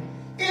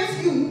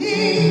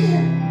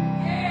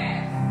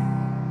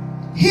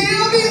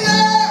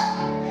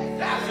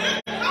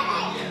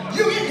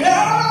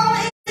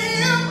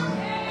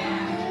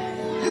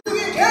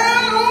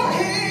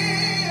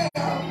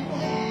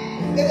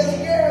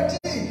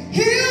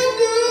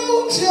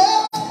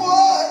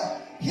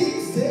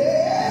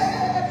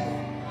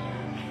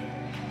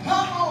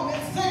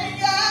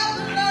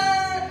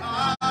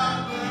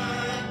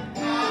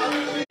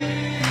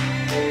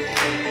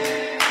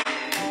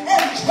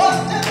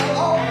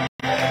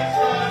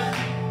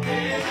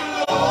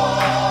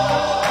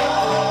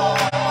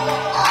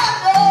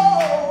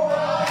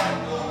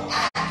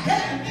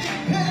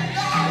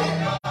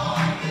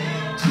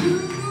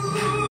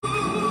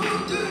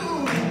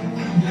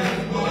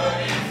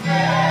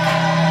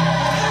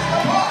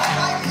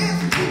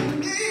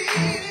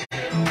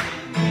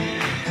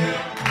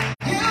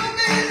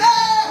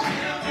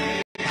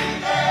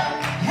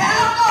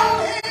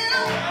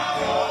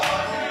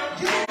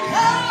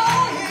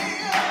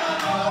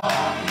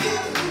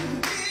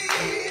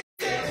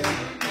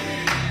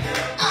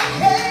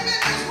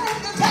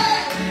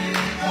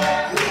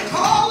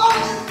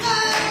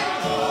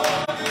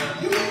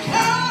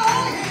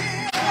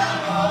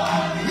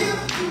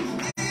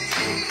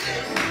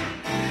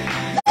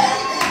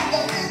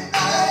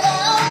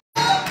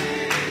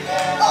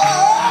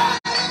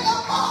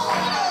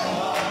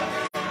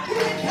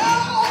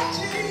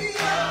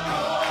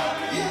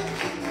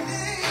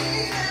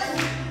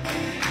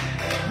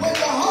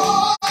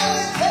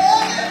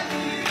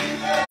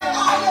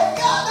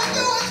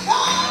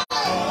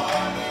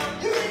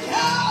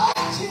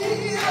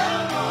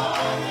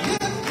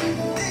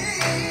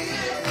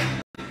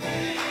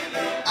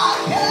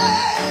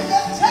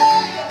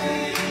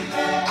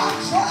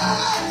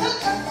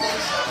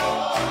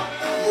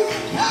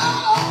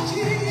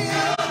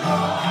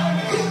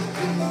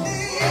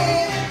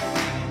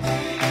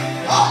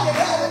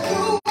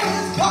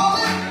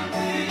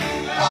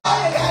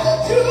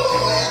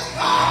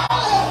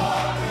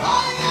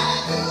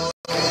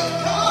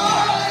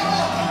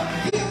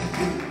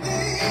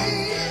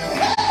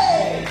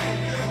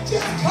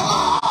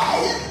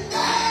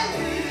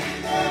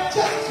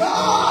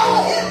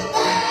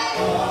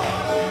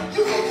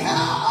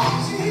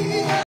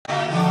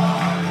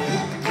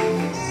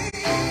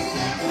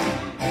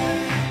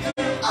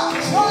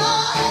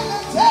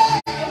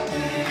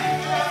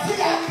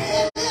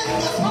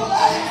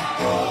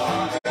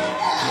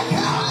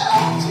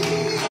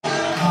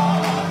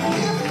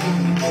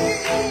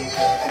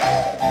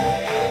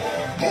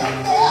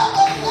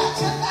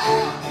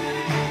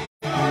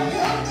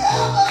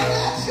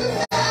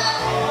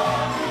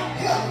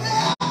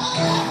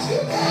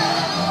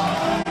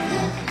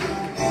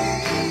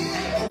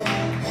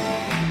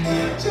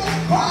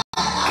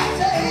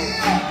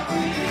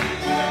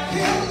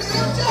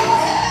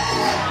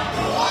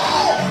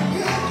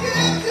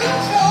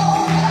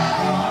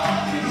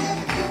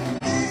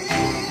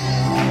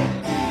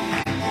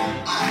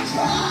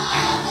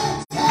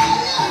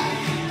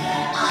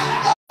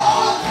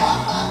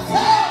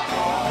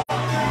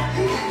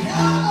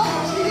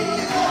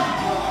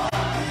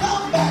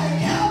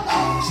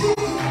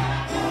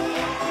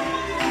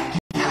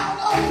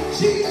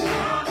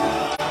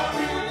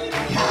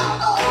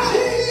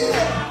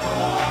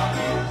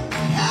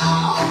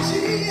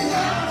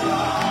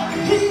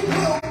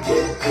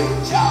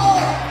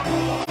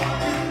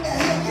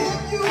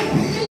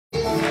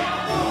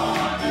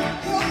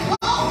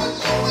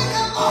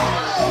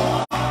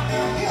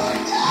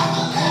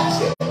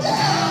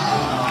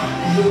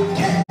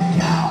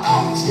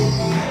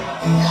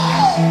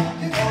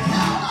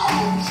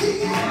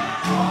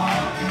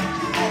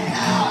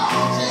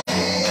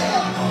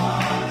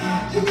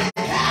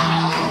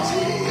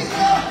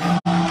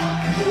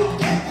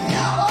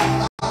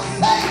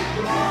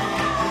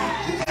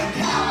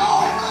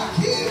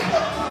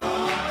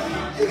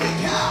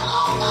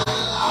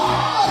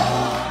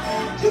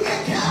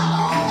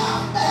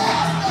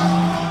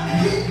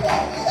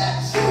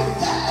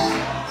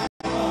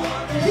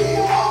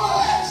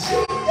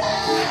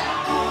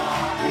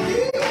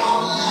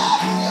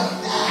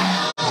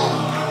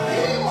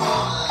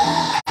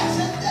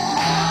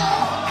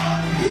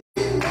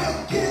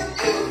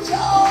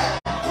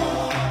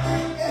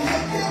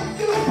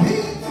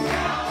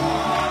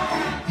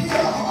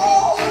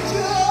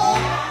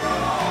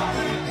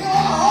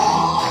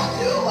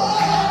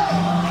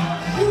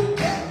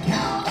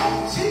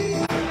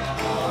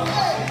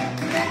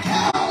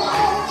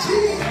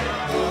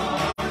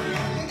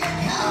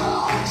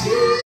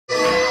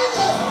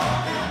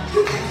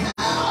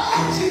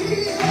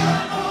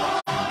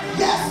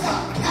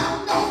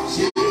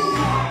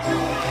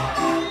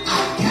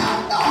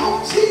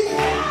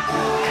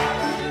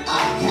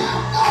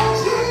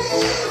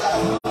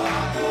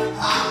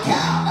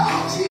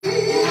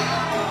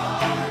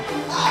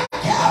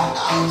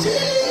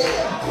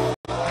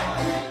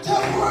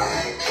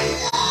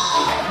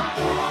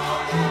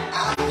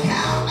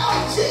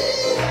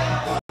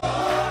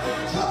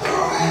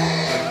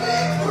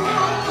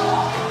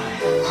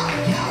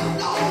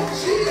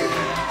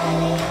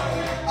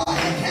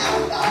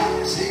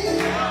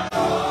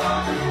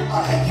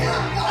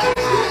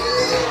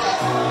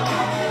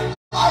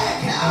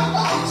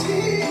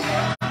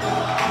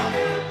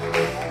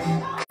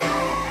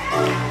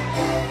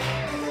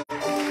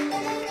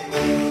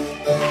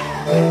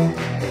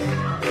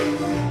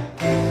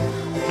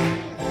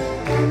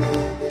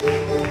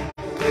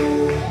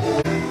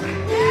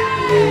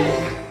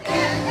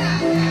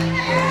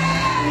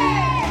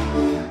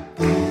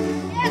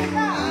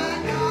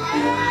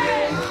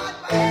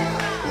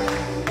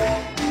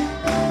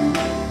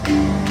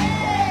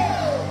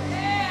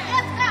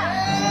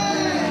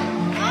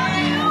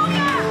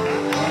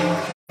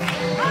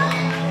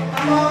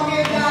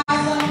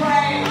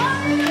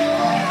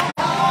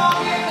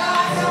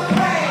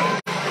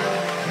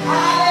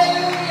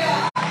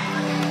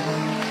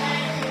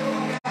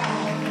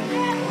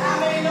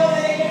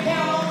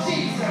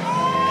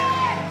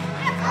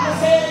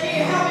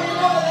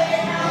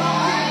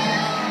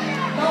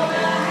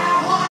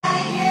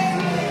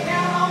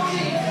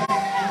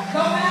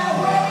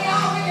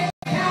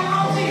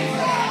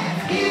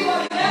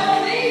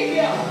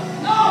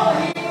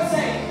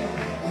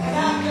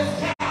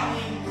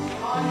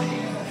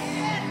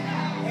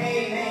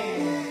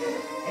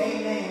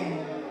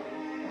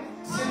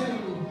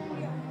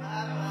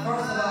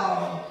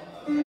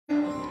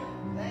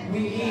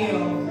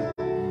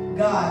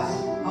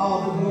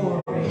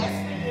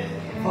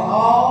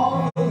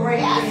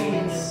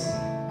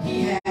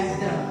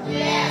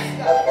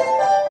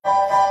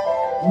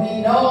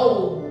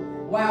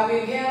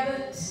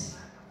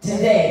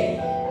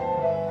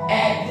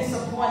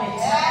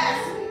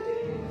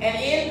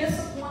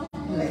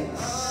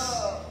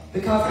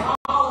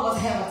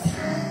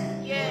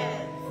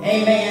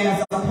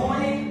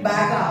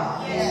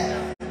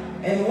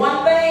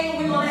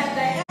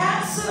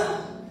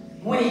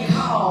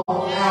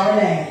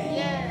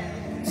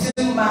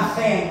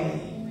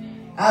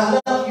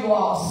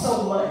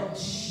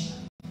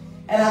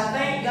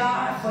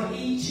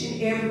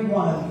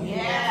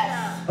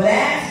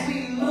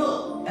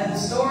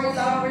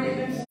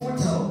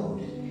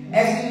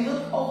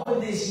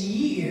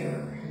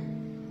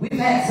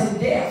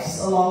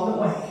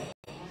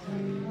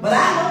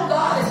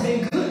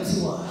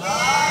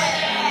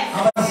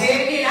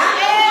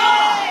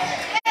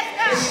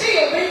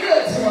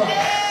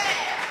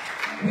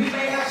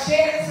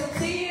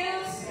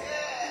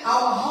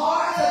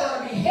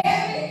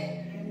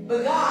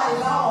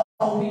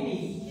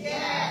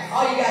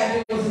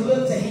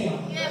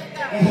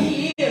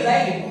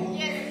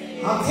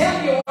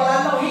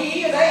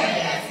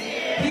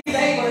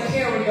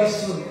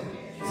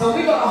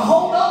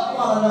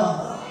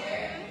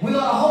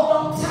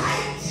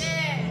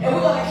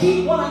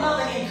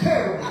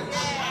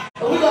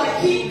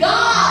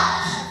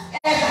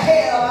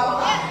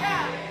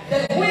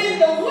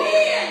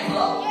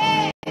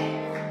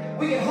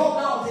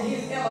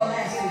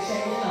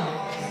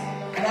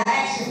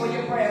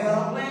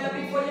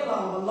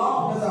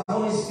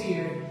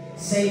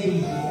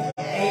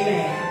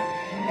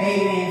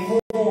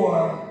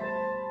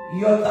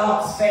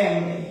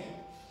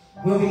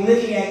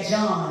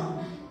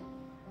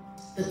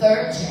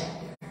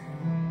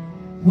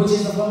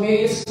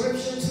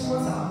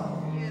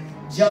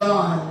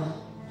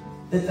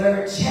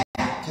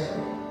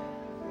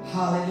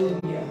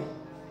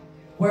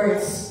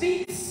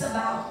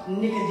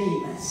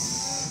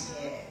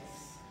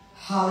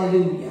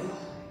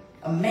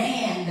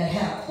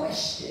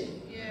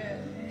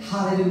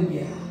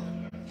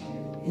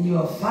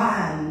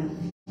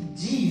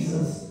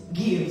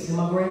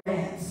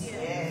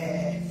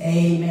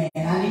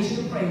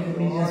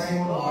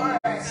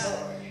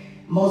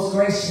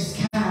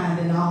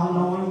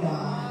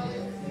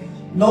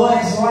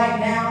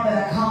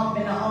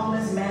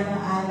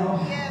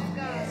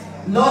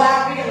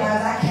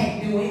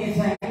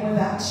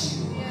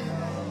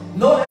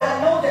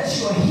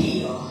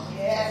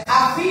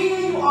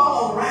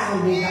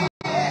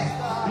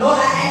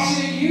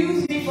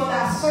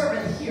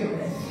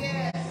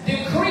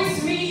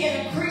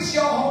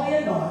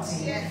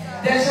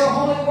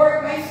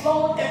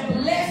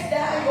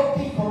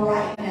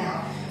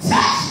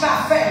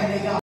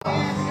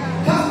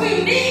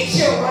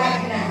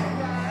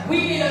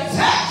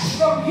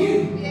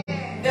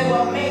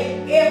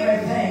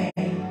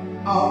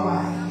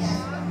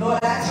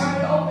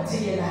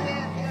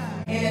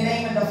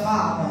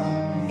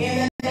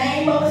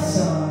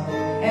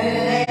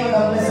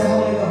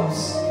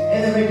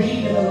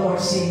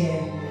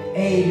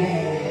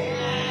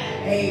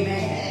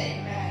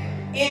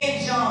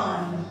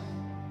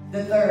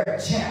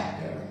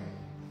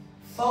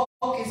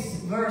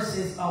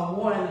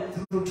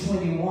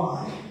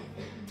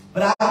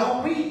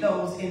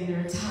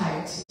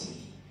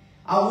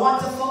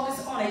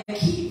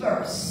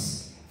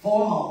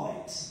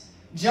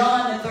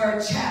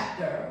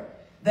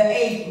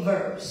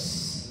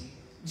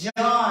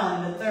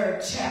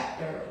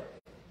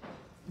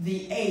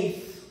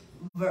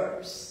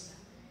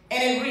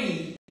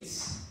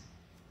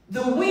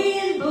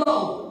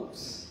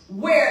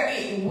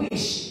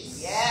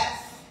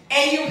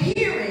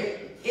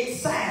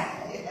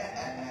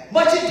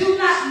but you do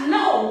not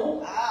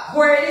know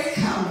where it is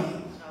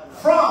coming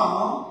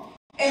from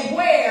and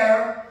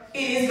where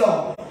it is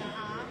going.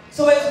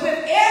 So it's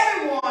with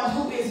everyone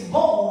who is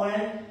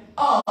born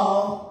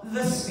of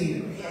the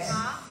Spirit.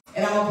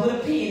 And I'm going to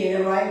put a pin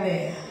in it right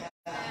there.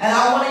 And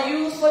I want to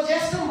use for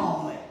just a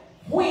moment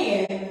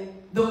when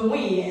the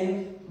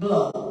wind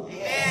blows.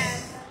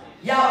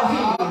 Y'all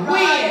hear me?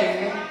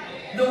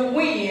 When the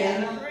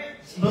wind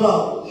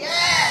blows.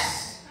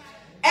 Yes.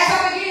 As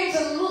I begin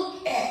to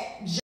look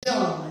at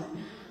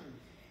John,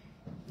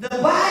 the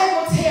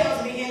Bible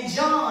tells me in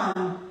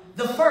John,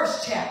 the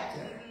 1st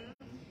chapter,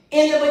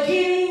 in the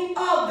beginning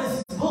of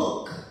this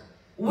book,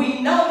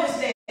 we notice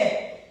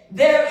that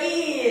there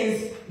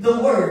is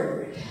the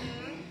Word.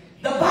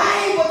 The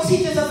Bible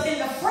teaches us in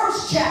the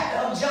 1st chapter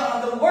of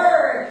John, the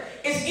Word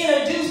is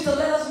introduced to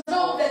let us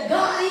know that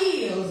God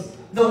is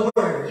the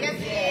Word.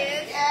 Yes,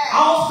 it is.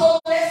 Also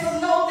lets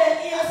us know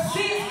that in a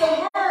sense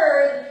the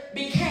Word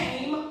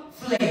became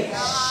flesh.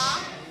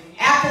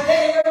 After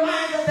that, it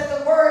reminds us that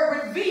the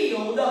Word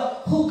revealed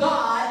who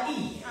God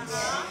is.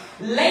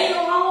 Later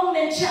on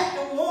in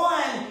chapter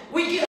 1,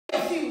 we get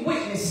a few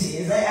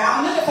witnesses.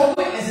 I'm looking for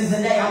witnesses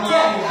today, I'm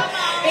telling you.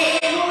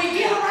 And when we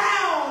get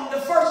around the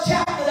 1st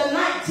chapter, the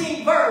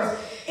 19th verse,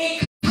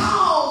 it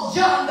calls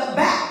John the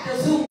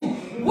Baptist who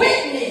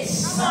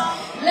witnessed,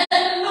 let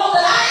them know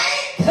that I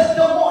ain't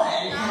the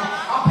one.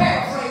 I'm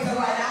paraphrasing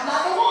right now. I'm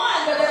not the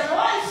one, but there's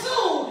one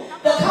soon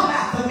to come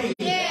after me.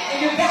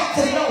 And you got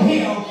to know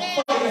him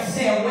for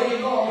yourself. Where you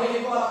going? Where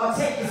you going? I'm going to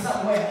take you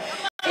somewhere.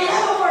 In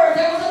other words,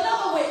 there was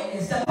another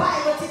witness. The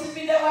Bible teaches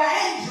me there were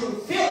Andrew,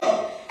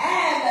 Philip,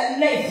 and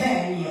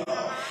Nathaniel.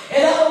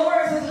 In other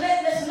words, it's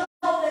letting us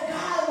know that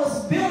God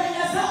was building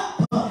us up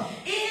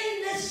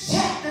in this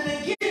chapter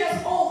to get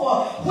us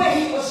over where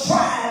he was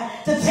trying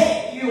to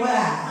take you and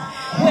I.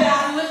 When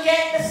I look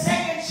at the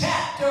 2nd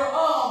chapter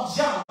of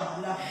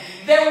John,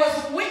 there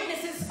was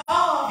witnesses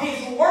of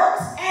his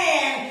works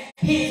and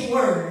his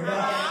word.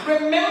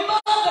 Remember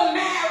the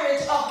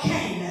marriage of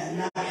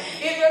Canaan.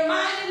 It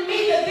reminded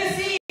me that this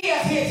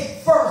is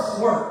his first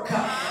work.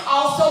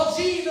 Also,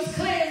 Jesus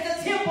cleansed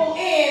the temple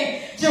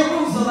in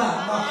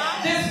Jerusalem.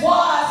 This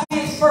was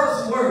his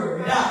first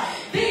word.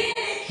 Then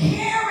it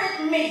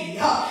carried me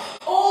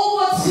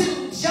over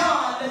to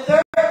John, the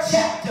 3rd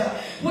chapter,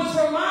 which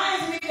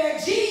reminds me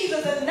that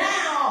Jesus is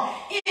now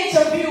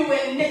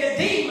interviewing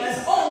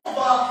Nicodemus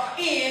over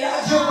in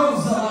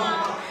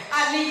Jerusalem.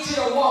 I need you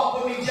to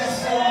walk with me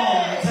just for a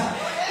moment.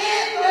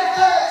 In the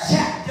 3rd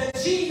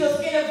chapter, Jesus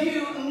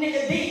interviewed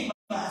Nicodemus.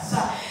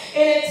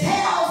 And it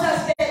tells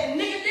us that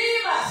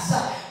Nicodemus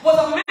was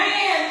a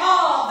man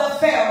of the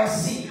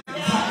Pharisees.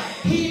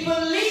 He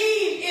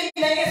believed in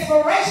the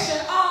inspiration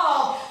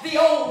of the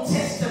Old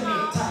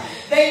Testament.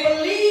 They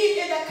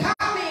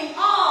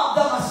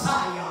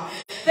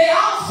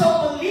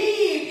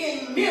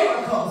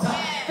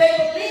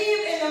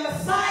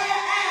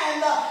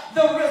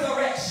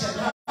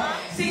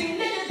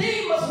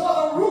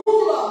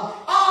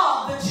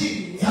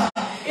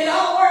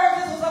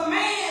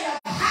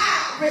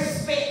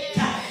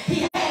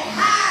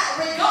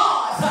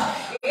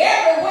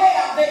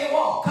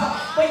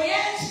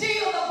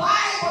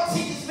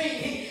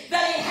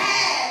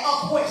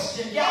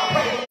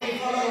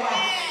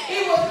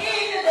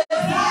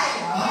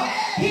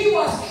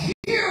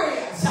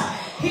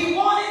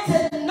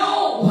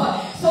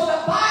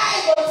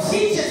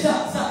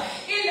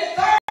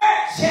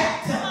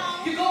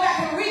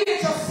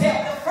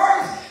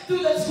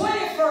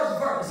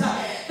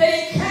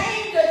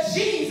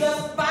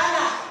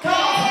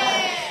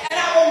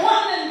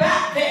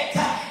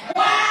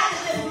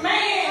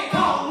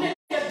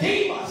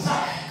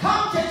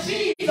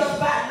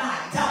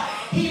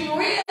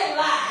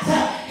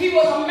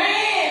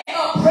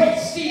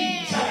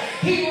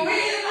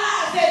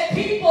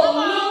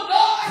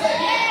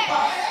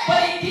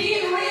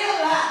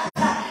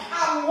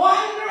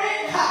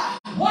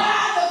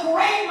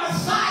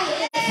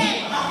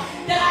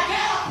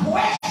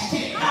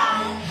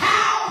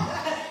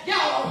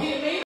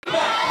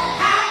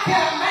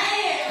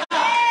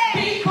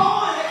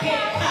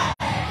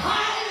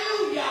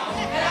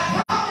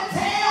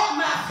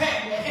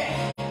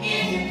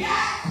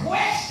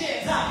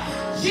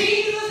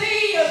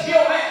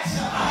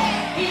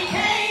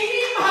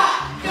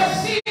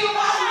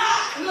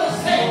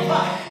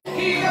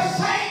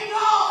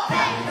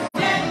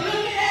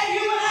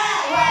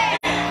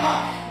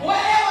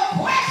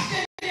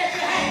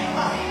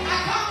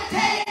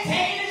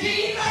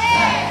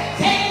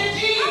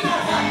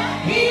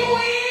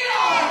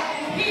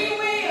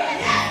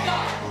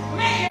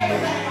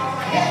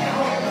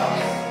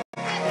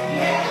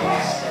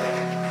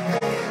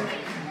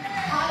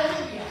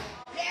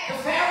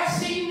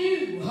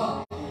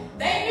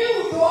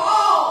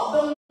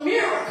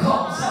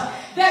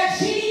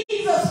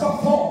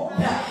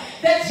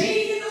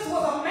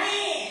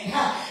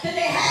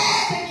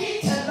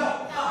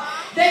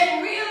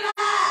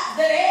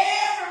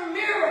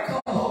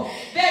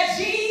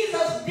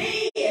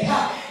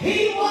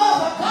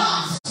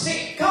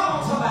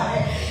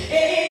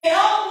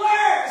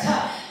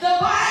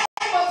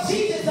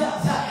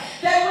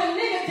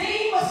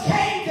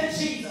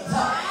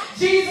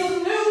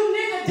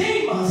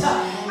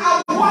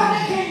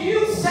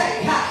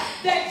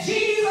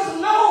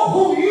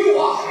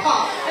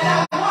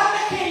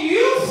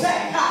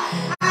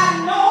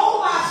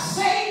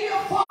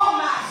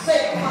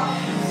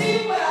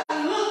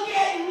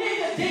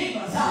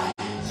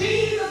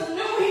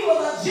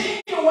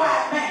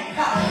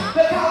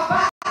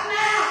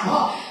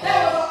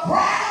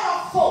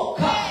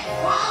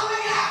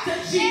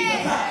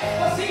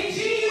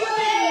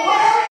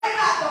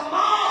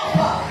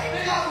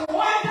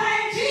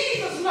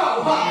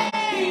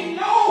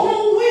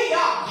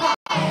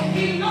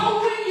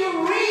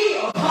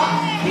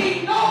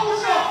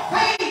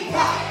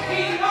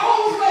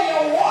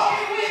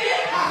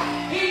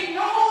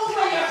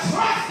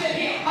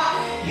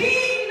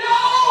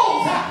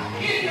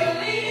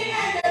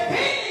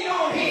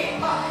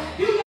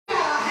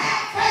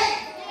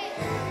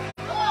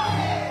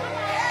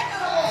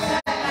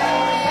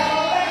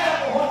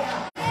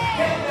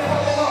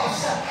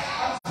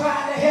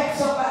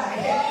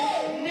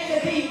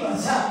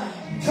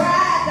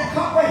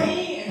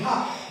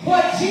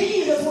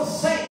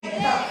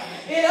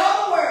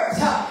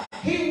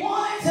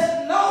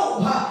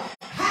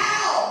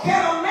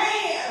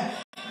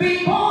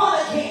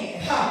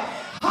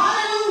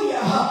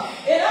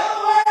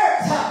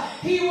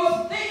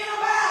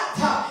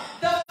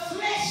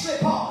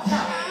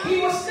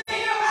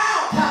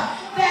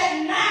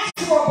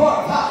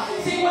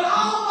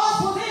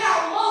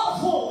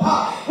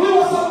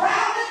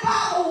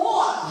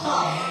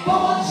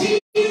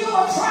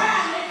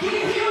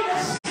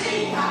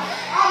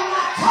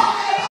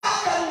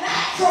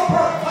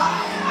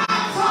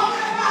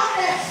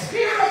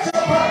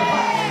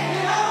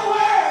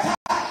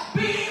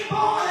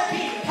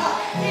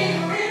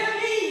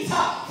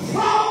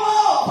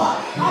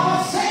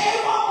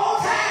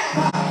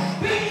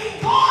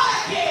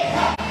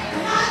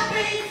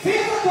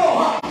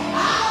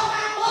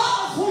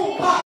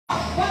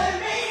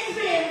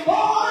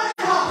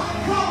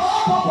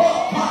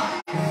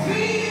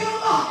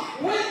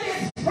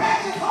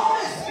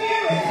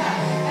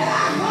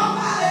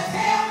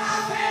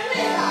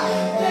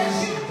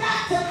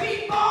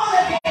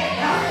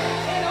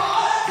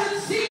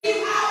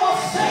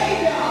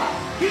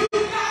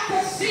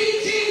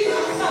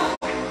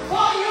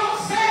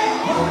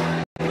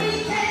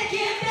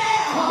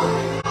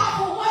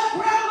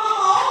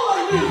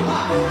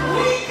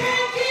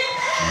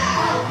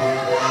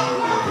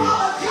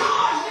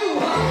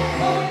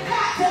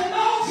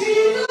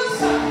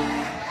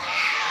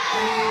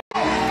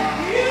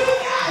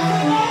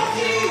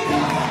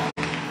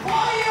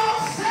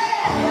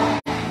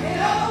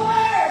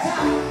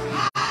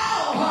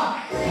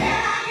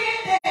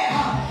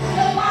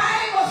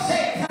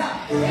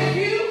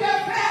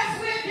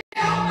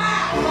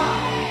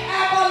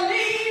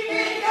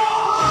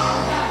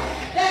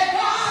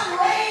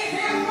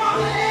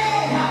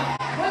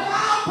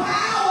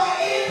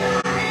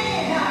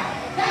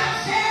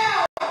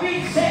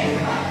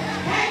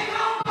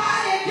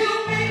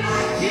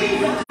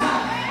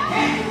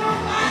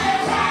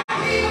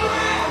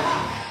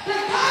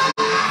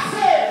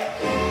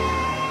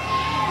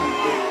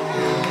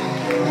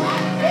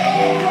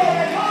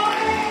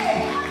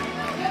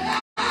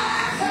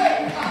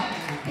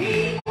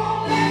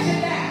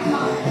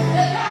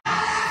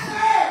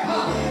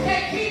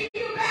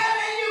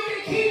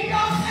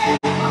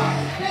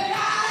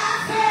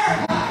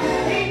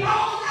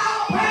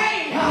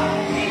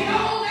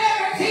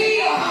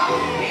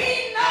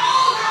He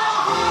knows our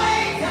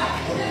heartaches.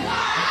 The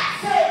God I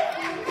serve.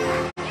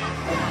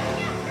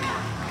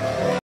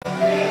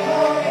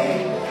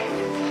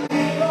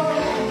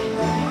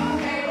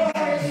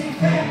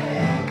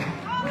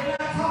 We're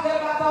not talking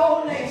about the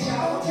old nature. I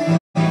want you to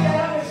get that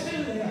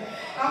understood.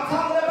 I'm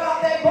talking about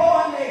that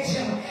born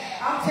nature.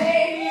 I'm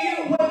telling you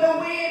where the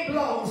wind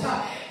blows.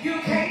 You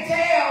can't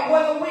tell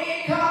where the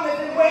wind comes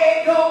and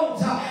where it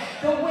goes.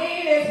 The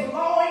wind is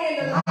blowing in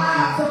the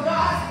lives of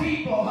God's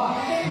people. I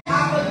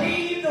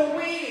believe the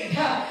wind,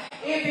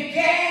 it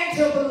began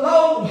to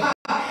blow.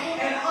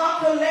 And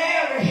Uncle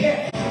Larry,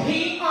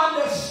 he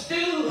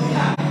understood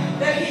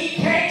that he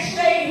can't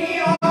stay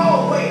here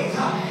always.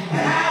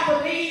 And I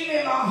believe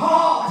in my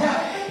heart,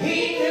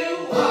 he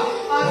knew a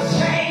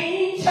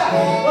change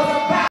was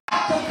about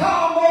to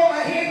come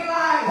over his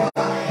life.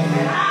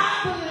 And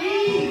I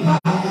believe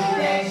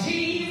that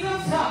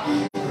Jesus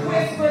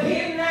whispered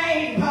his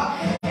name,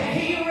 and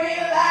he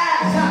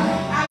realized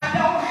I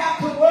don't have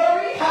to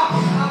worry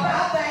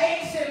about the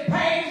aches and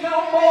pains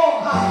no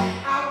more.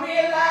 I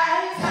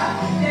realized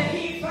that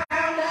he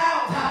found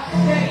out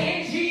that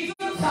in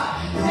Jesus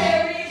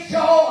there is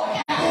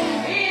joy.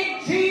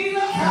 In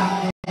Jesus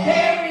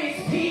there is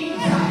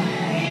peace.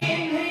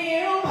 In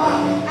him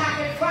I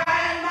can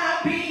find my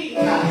peace.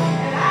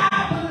 And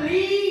I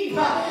believe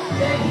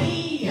that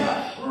he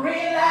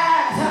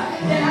realized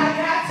that I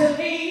got to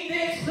leave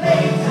this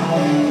place.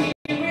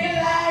 He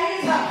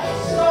realized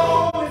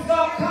storm is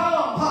gonna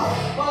come,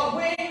 but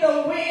when the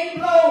wind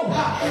blows,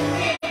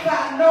 if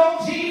I know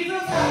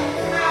Jesus, I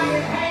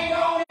can hang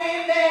on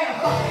in there.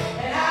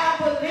 And I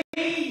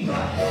believe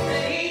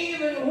that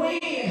even when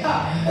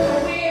the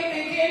wind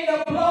begin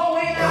to blow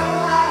in our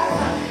lives,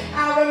 I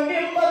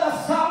remember the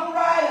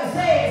songwriter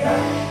says,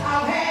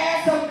 I've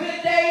had some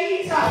good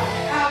days,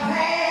 I've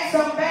had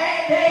some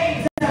bad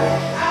days,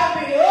 I've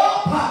been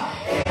up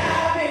and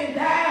I've been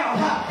down,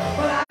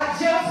 but I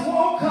just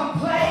won't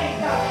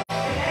complain.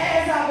 And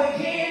as I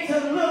begin to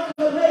look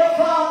a little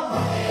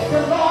further,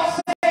 the Lord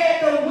said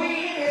the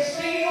wind is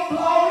still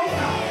blowing,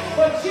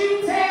 but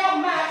you tell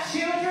my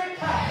children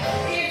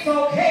it's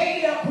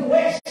okay to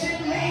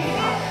question me,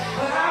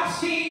 but I'm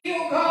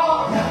still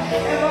God,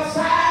 and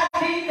beside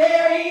me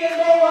there is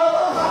no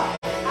other.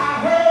 I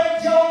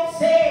heard Job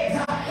says,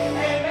 a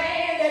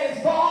man that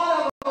is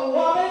born of a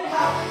woman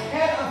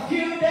had a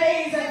few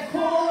days and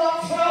full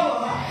of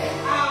trouble.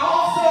 I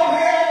also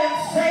heard him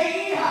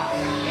say,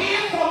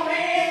 if a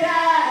man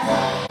dies,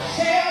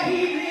 shall he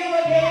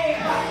live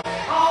again?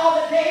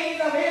 All the days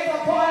of his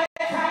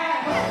appointed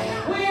time,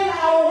 will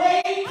I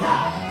wait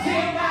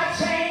till my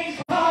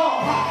change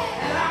comes?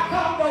 And I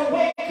come to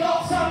wake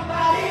up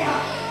somebody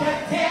to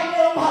tell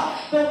them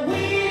the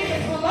wind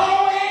is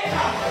blowing,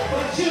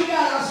 but you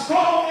got a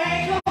strong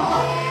anchor.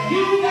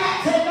 You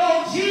got to know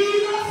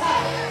Jesus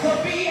to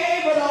be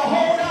able to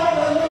hold on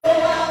a little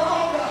while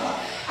longer.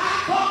 I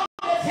come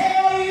to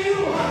tell you,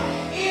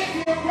 if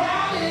you're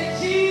grounded in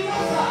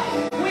Jesus,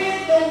 when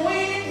the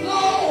wind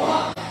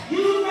blows,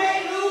 you may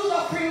lose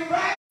a few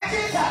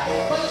branches,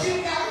 but you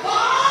got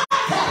God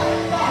to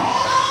hold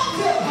on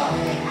to.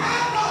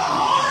 I'm going to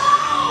hold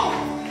on.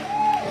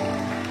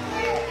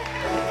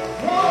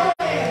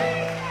 Glory.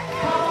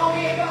 Come on,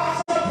 give God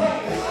some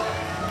praise.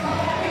 Come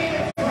on, give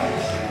him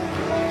praise.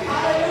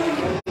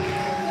 Hallelujah.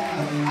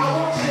 I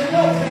want you to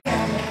know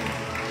that.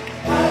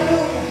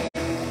 Hallelujah.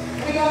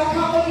 We're going to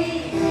come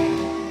again.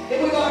 If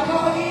we're going to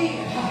come again,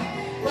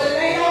 but it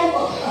ain't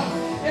over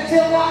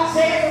until God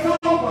says it's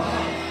over.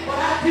 But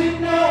I do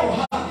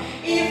know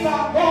if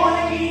I'm born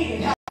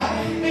again,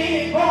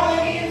 being born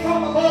again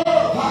from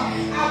above,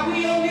 I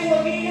will live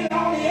again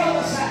on the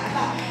other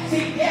side.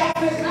 See,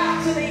 death is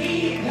not to the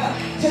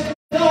end. To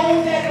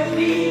those that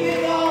believe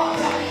in God,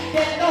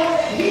 that know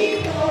that he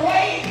will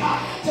wait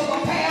to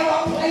prepare a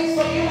place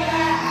for you and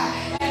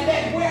I, and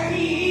that where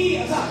he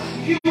is,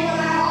 you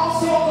and I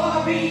also going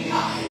to be.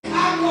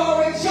 I'm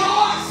going to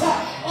rejoice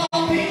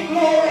up in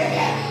glory,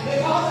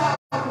 because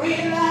I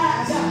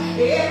realize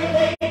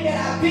everything that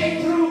I've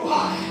been through,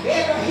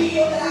 every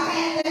hill that I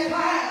had to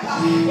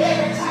climb,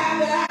 every time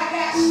that I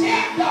got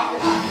stepped on,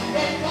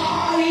 that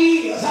God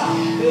is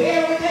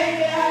everything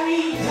that I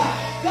need.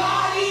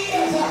 God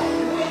is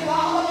with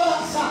all of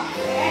us.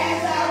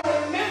 As I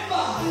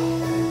remember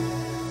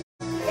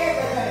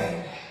everything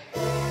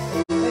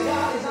that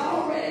God has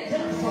already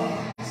done for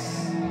us,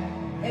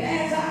 and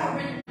as I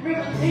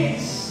remember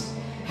this,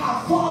 how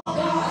far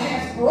God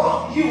has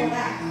brought you and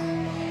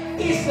I,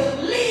 it's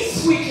the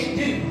least we can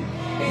do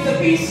is to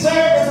be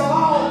servants of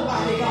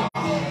Almighty God.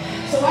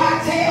 So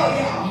I tell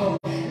y'all,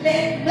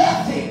 let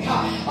nothing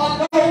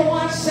or no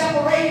one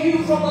separate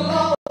you from the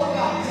love of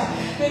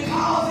God,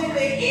 because in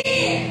the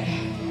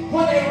end,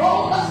 when they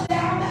roll us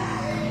down the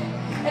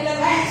aisle, and the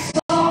last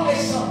song is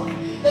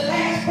sung, the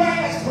last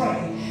prayer is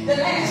prayed, the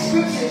last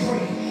scripture is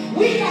read,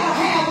 we gotta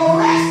have a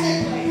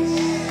resting place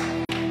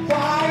for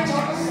our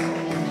eternal soul.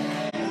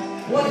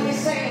 What are we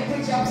saying,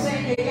 preacher? I'm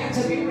saying you got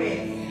to be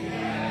ready.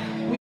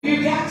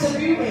 You got to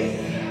be ready.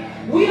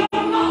 We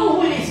don't know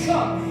when it's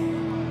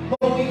coming,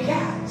 but we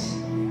got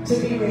to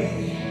be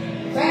ready.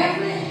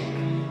 Family,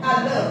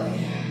 I love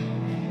you.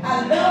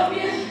 I love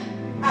you.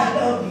 I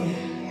love you.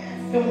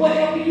 And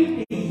whatever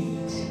you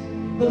need,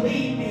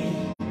 believe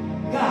me,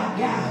 God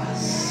got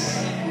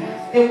us.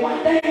 And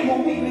one day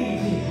when we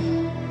leave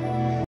here,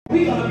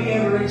 we're going to be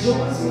able to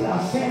rejoice with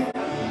our family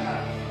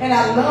and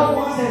our loved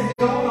ones that's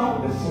gone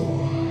on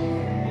before.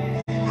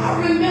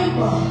 I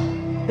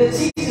remember the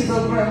teachings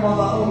of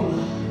Grandmother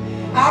Ola.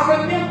 I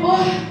remember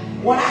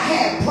when I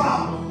had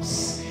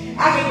problems.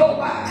 I could go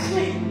by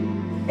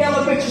Clinton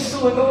Elementary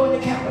School and go in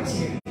the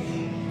cafeteria,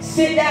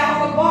 sit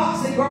down on a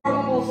box and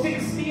Grandma will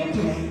fix me a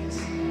plate.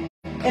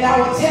 And I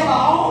would tell her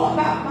all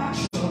about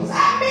my troubles.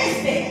 I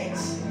missed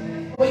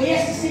that. But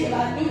yes, still,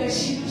 I knew that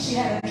she knew she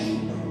had a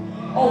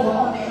kingdom over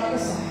on the other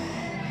side.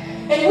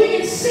 And we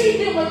can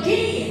see them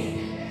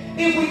again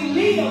if we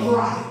live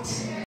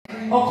right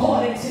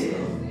according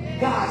to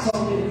God's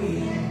holy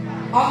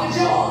will. Uncle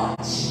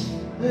George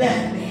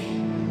left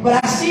me,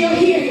 but I still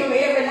hear him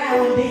every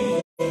now and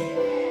then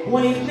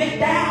when he looked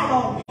down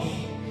on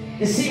me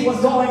to see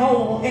what's going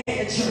on at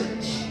the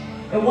church.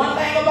 And one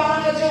thing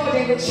about Uncle George,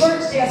 in the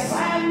church they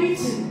assigned me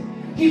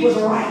to, he was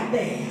right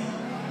there.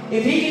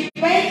 If he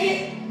could make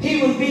it,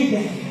 he would be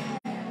there.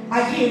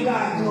 I give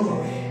God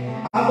glory.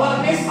 I'm going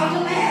to miss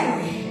Uncle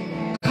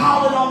Larry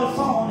calling on the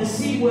phone to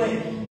see what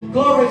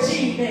Glory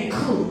G been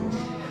cooked,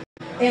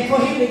 and for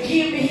him to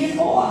give me his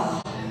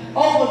order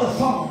over the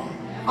phone.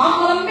 I'm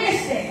going to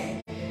miss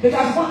that.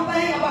 Because one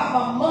thing about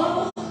my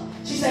mother,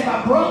 she said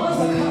my brothers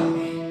are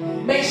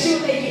coming. Make sure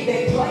they get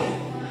their plate.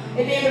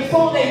 And then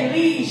before they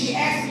leave, she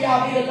asked me,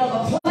 y'all need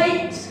another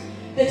plate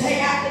to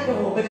take out the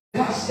door,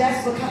 because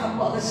that's what kind of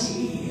mother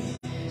she is.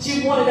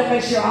 She wanted to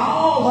make sure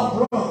all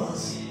her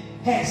brothers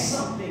had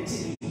something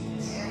to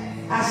eat.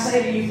 I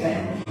say to you,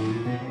 family,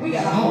 we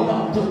got to hold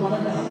on to one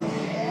another.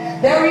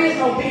 There is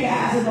no big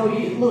eyes and no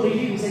little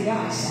U's in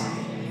God's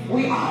sight.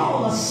 We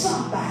all are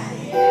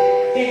somebody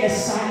in the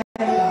sight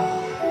of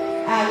God.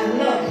 I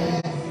love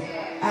you.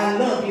 I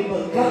love you,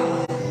 but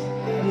God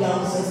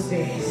loves us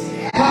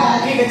best. Come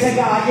on, give it to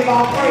God. Give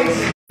all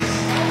praise.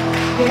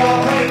 Give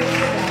all praise to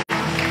God.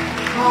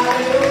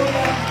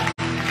 Hallelujah.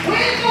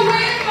 When the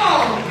wind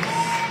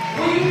blows,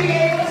 will you be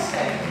able to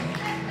stay?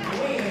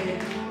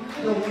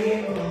 When the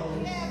wind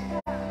blows,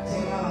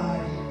 to God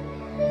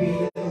be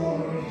the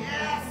glory.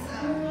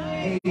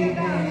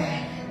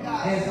 Amen.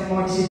 As the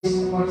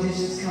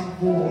morticians come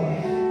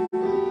forward.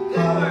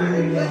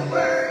 Hallelujah.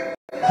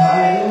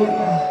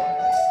 Hallelujah.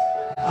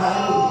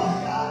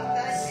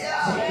 Hallelujah.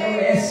 Take a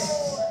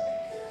rest.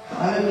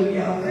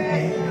 Hallelujah.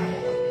 Amen.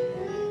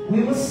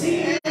 We will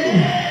see you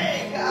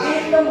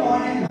in the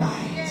morning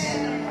light.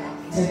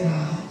 To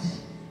God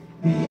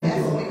be the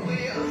glory.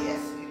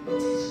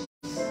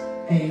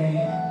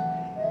 Amen.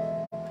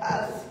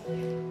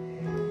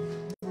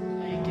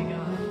 Thank you,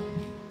 God.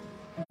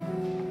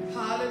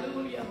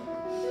 Hallelujah.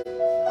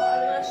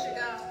 Hallelujah,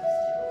 God.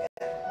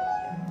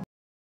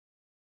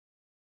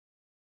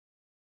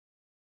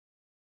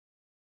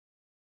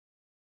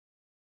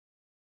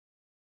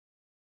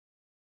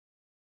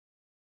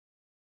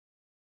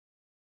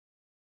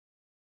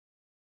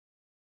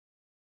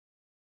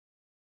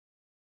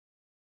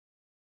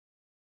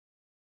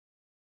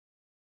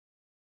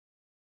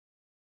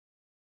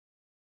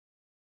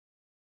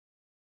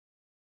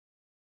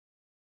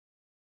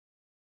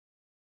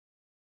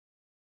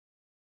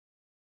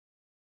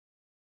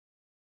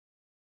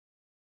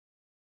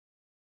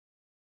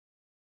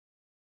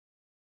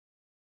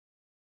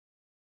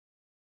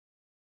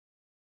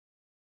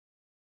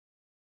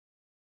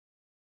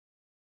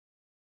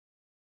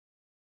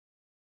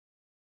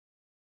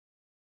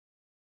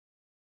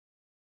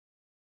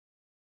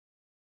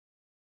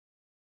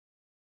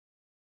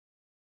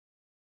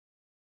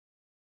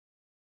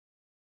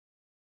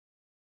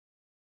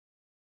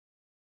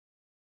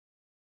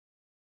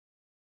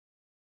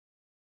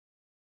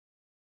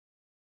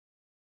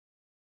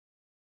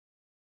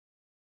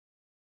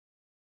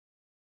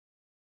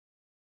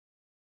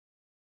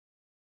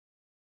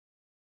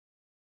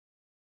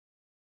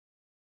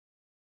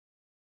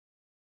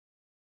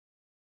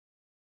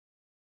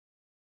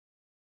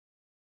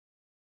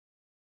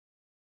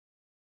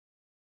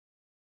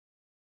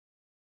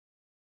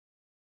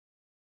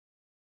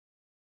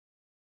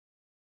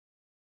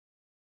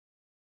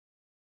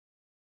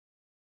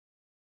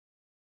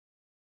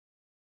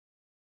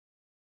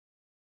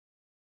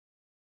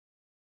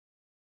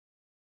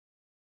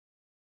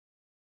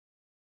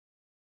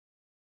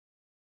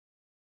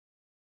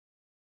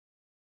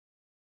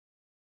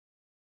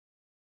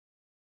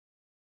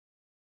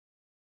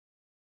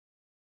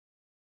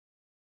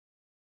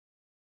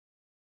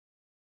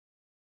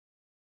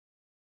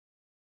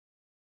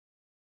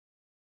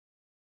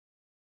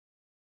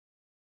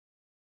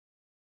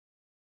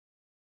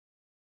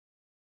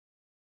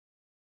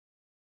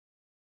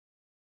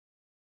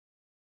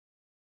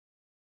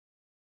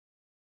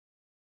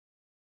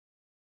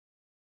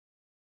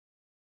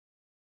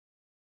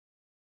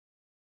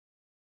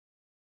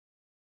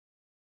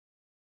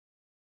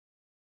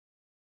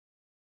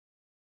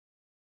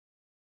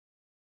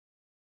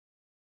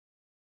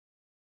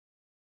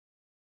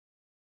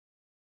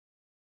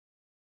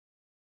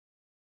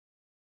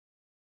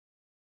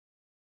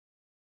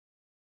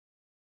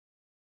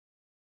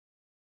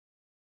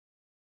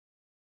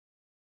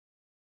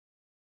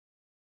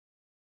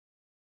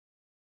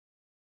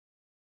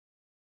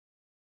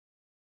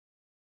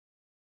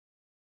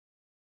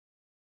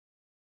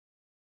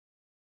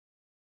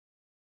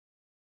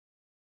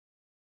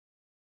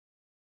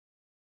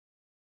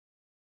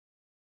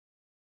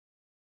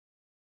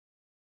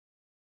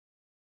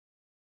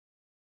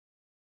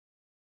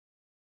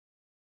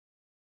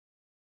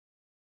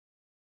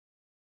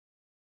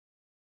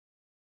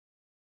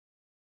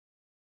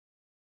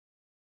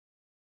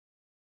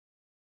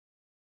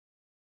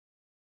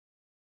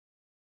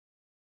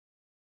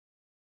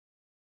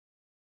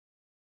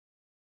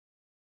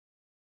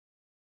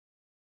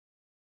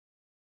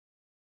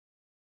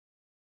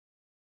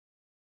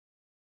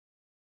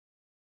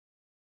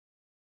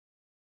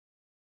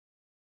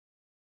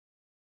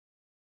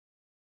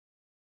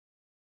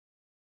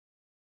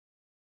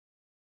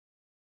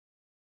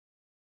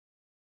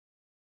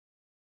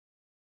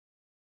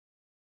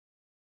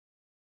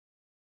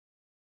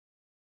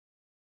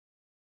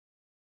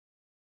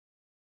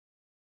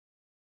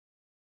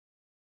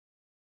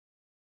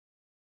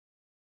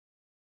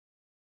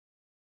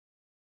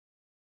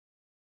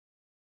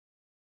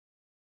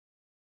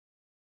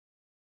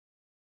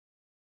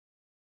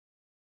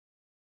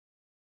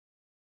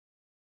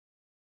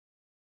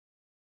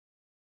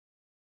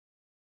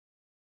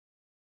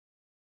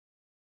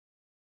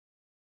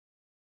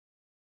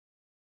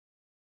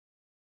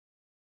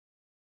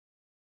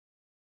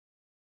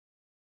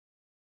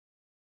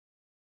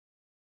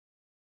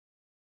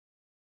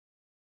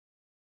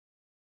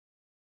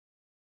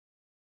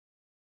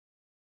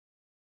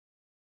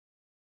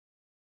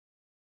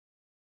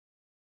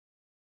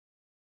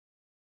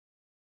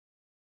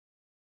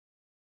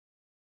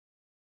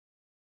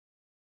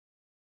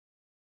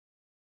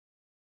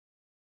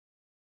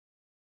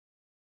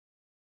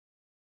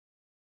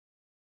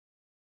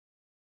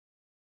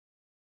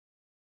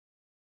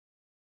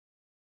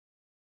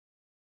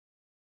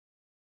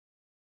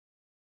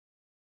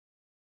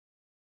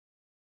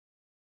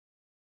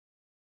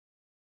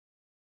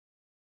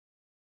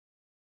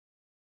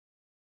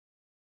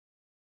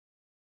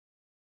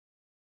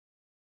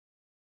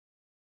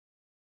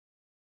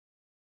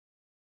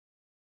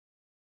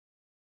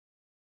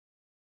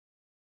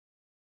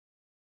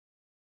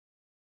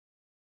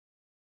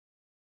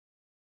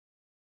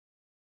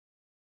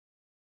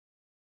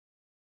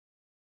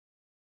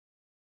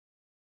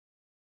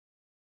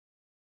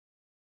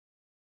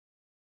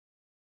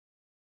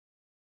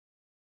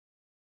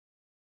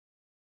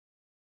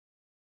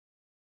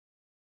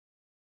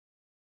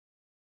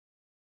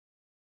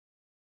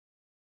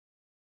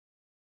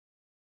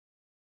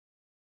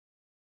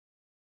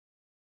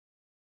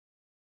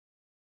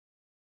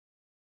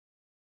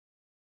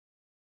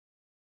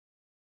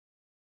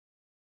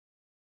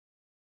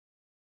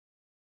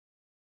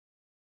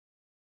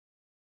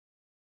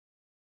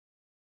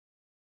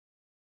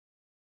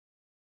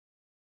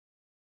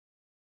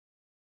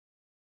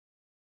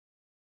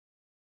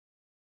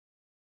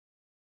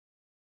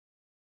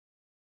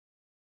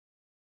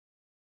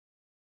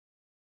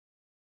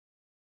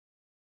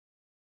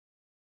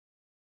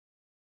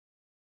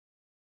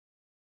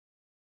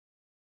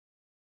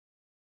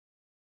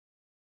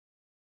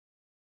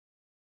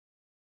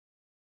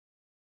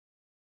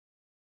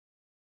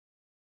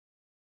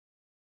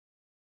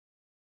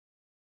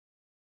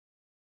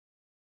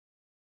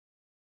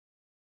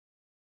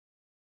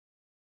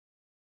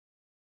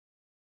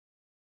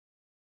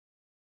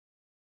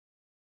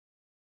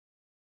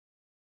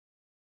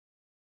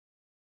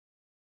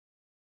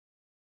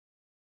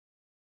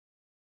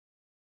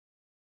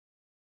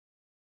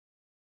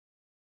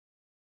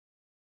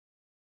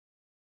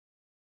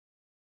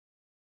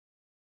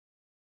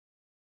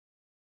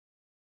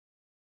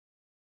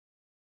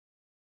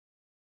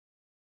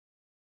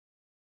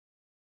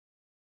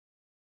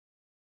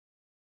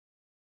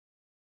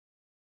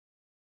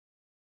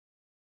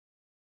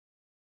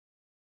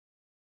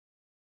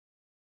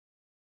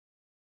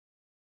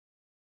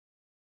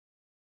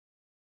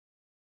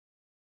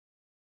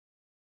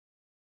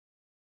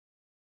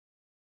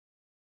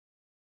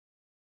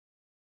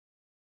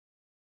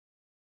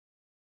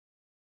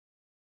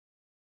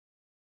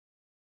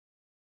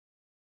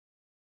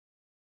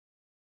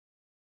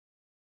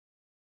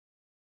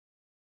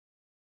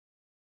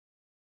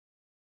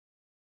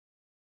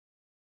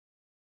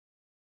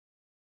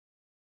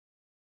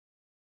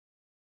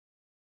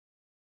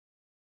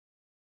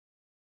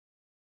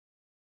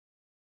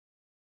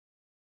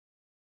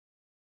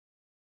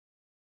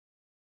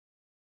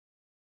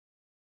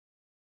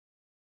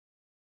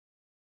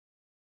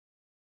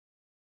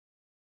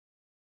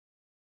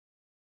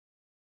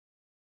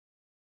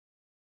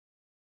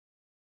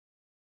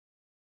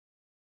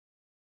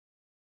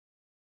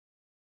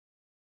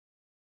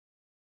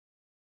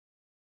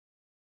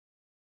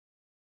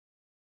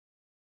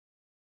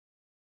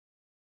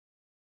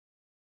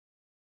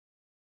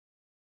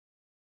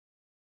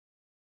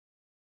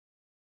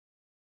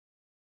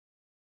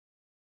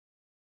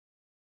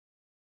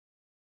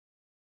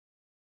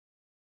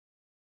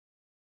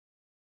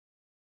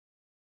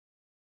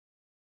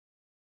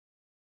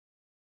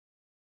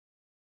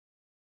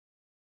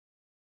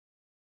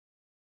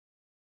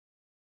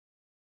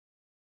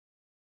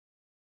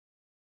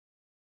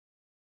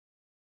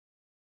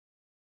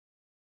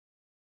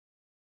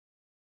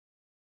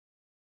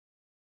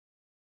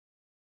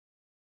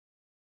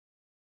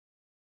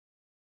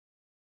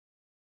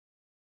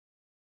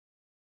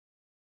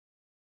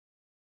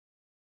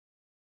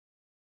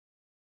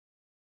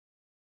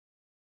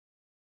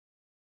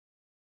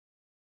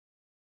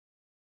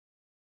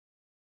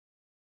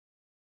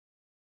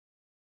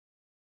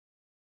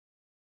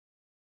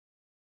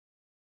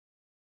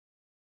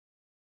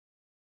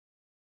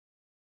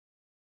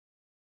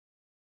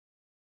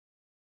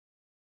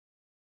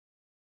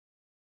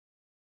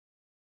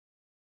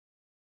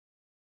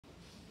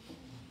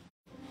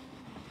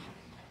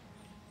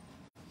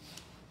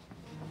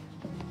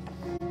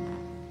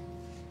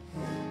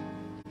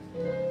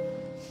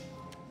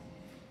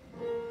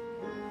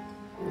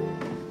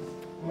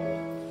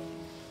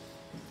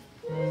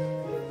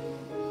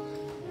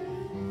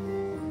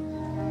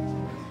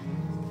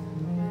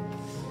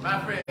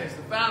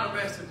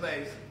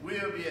 place,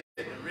 we'll be at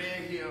the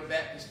Red Hill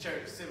Baptist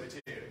Church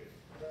Cemetery.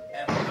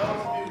 And for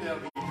those of you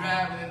that will be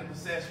driving in the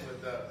procession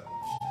with us,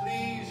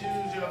 please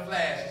use your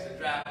flashes to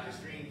drive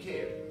extreme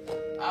care.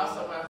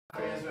 Also, my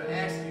friends, we're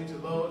asking you to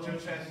load your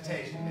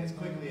transportation as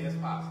quickly as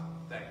possible.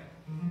 Thank you.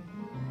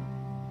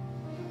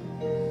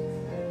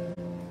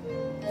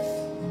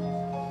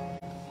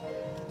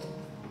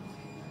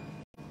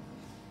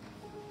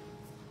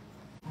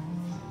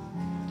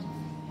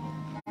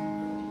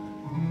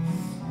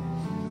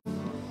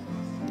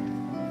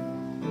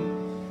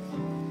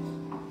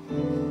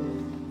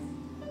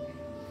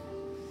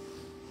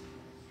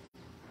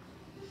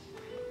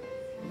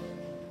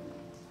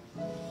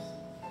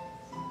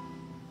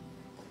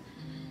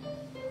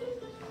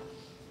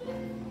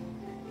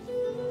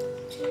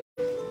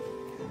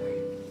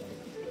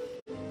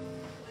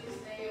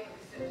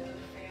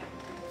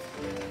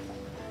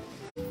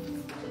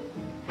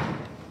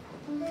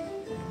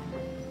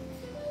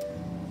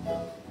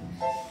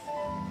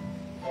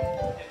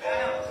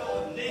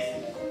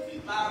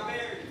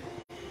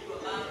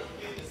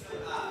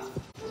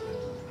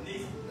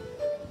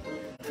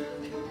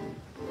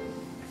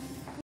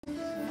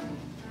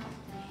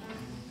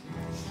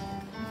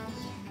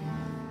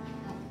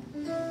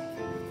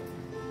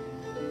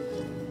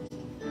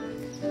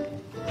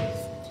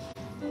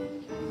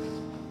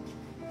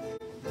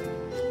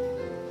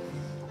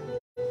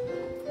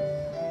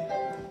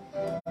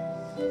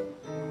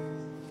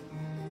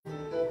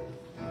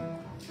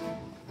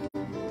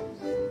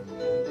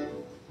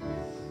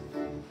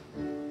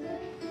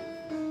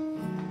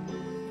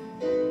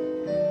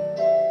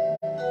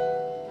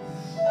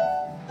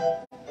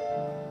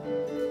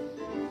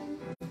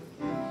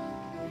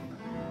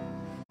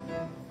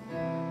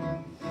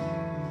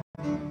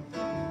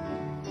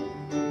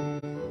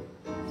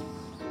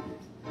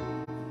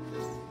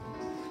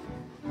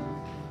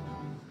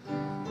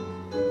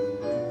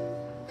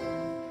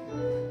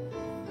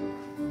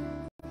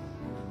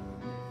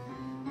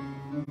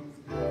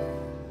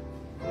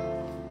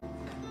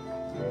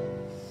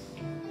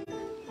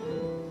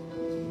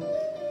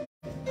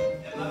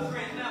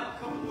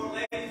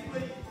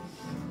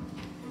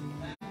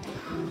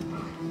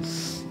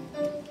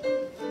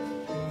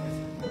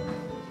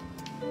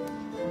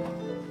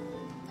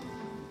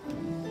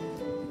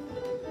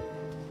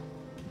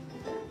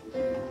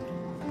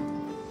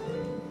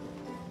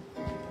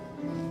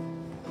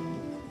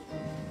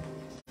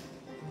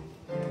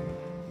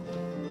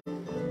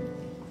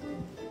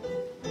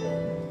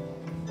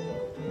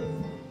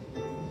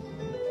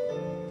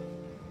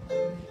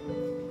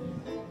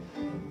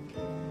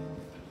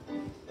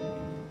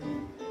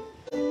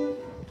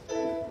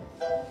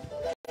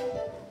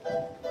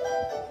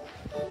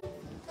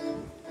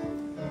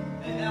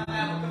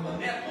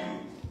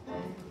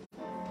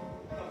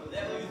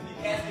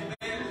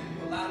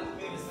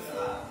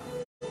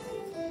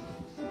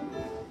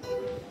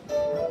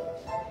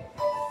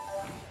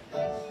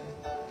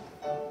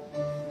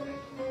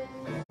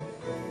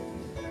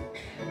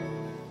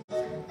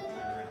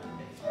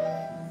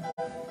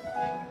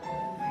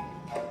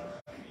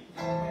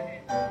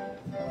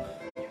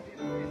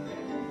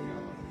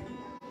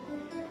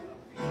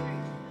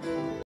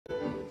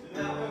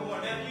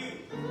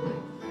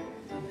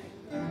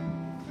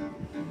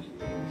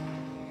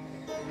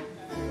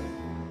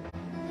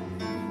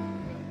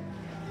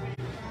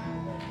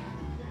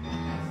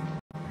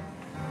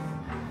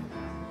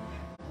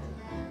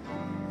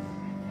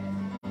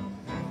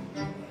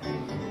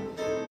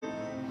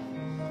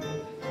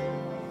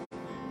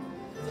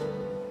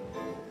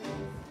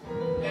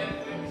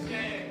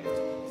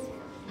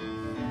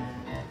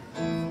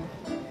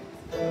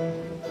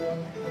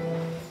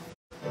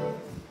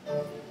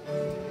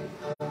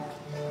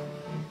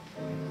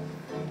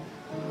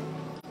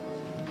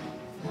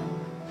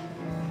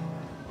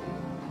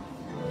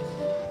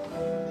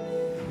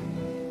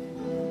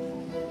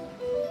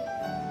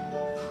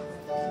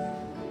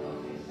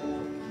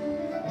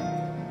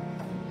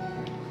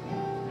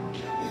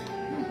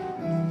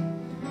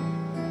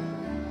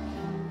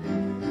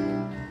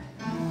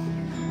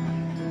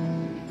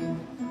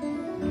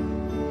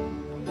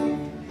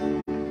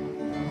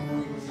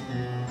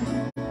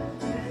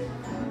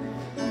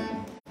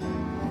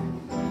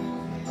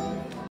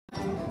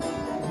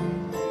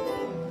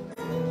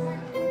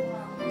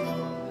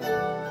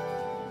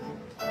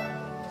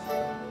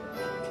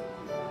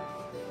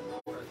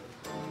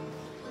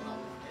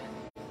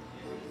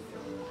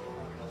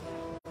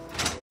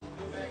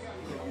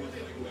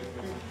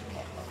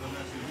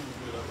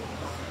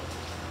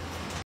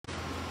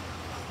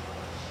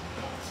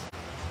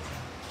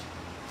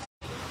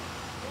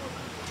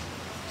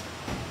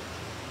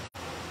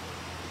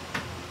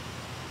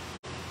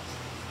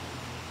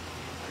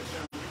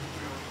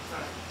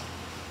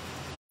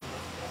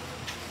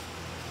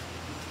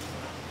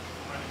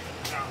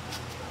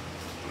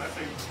 I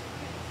think